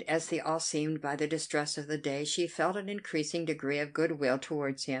united as they all seemed by the distress of the day, she felt an increasing degree of goodwill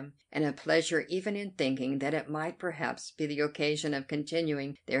towards him, and a pleasure even in thinking that it might perhaps be the occasion of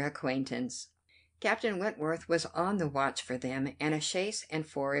continuing their acquaintance. Captain Wentworth was on the watch for them, and a chaise and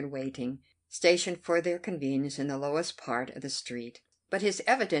four in waiting, stationed for their convenience in the lowest part of the street. But his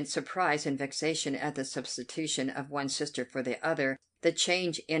evident surprise and vexation at the substitution of one sister for the other, the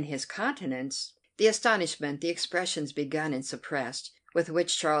change in his countenance, the astonishment, the expressions begun and suppressed, with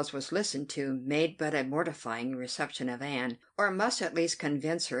which Charles was listened to, made but a mortifying reception of Anne, or must at least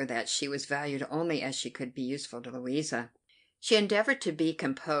convince her that she was valued only as she could be useful to Louisa. She endeavoured to be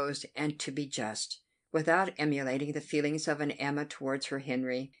composed and to be just, without emulating the feelings of an Emma towards her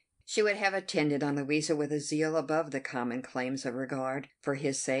Henry. She would have attended on Louisa with a zeal above the common claims of regard for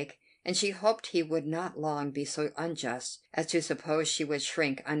his sake, and she hoped he would not long be so unjust as to suppose she would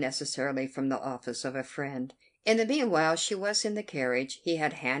shrink unnecessarily from the office of a friend. In the meanwhile she was in the carriage. He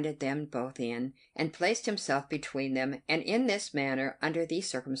had handed them both in, and placed himself between them, and in this manner, under these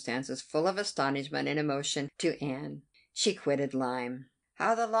circumstances full of astonishment and emotion to Anne, she quitted Lyme.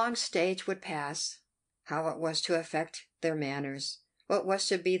 How the long stage would pass, how it was to affect their manners, what was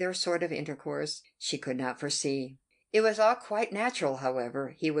to be their sort of intercourse, she could not foresee. It was all quite natural,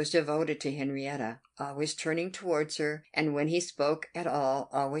 however. He was devoted to Henrietta, always turning towards her, and when he spoke at all,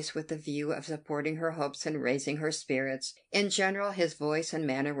 always with the view of supporting her hopes and raising her spirits. In general, his voice and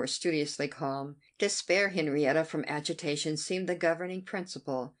manner were studiously calm. To spare Henrietta from agitation seemed the governing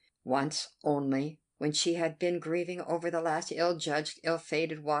principle. Once only, when she had been grieving over the last ill-judged,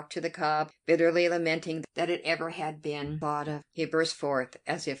 ill-fated walk to the Cobb, bitterly lamenting that it ever had been thought of, he burst forth,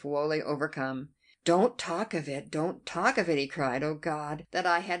 as if wholly overcome. "Don't talk of it, don't talk of it," he cried. "Oh God, that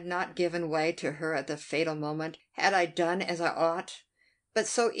I had not given way to her at the fatal moment! Had I done as I ought? But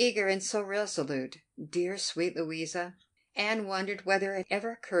so eager and so resolute! Dear, sweet Louisa!" Anne wondered whether it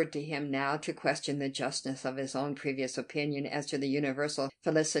ever occurred to him now to question the justness of his own previous opinion as to the universal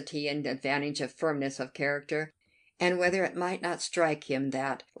felicity and advantage of firmness of character, and whether it might not strike him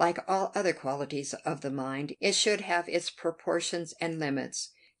that, like all other qualities of the mind, it should have its proportions and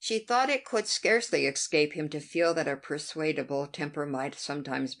limits. She thought it could scarcely escape him to feel that a persuadable temper might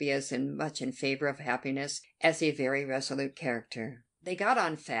sometimes be as much in favour of happiness as a very resolute character. They got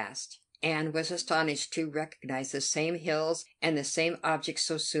on fast. Anne was astonished to recognize the same hills and the same objects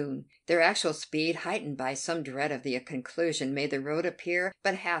so soon. Their actual speed, heightened by some dread of the conclusion, made the road appear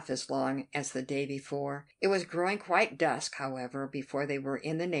but half as long as the day before. It was growing quite dusk, however, before they were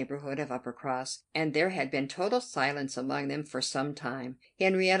in the neighbourhood of Uppercross, and there had been total silence among them for some time,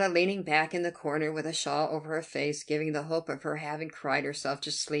 Henrietta leaning back in the corner with a shawl over her face, giving the hope of her having cried herself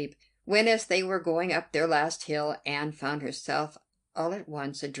to sleep, when, as they were going up their last hill, Anne found herself all at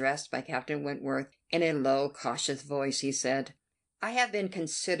once addressed by Captain Wentworth. In a low, cautious voice he said, "I have been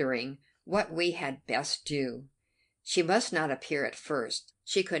considering what we had best do. She must not appear at first.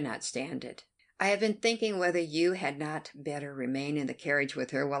 She could not stand it. I have been thinking whether you had not better remain in the carriage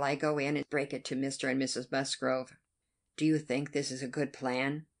with her while I go in and break it to Mr. and Mrs. Musgrove. Do you think this is a good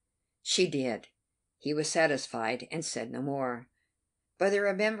plan?" She did. He was satisfied, and said no more. But the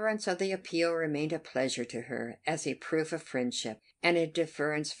remembrance of the appeal remained a pleasure to her, as a proof of friendship, and a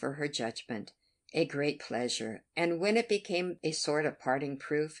deference for her judgment, a great pleasure, and when it became a sort of parting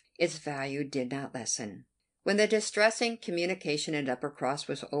proof, its value did not lessen. When the distressing communication at Uppercross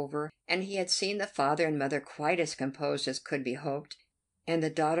was over, and he had seen the father and mother quite as composed as could be hoped, and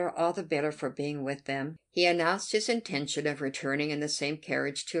the daughter all the better for being with them, he announced his intention of returning in the same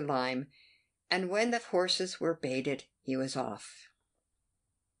carriage to Lyme, and when the horses were baited, he was off.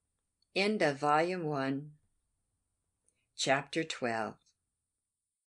 End of Volume 1. Chapter 12.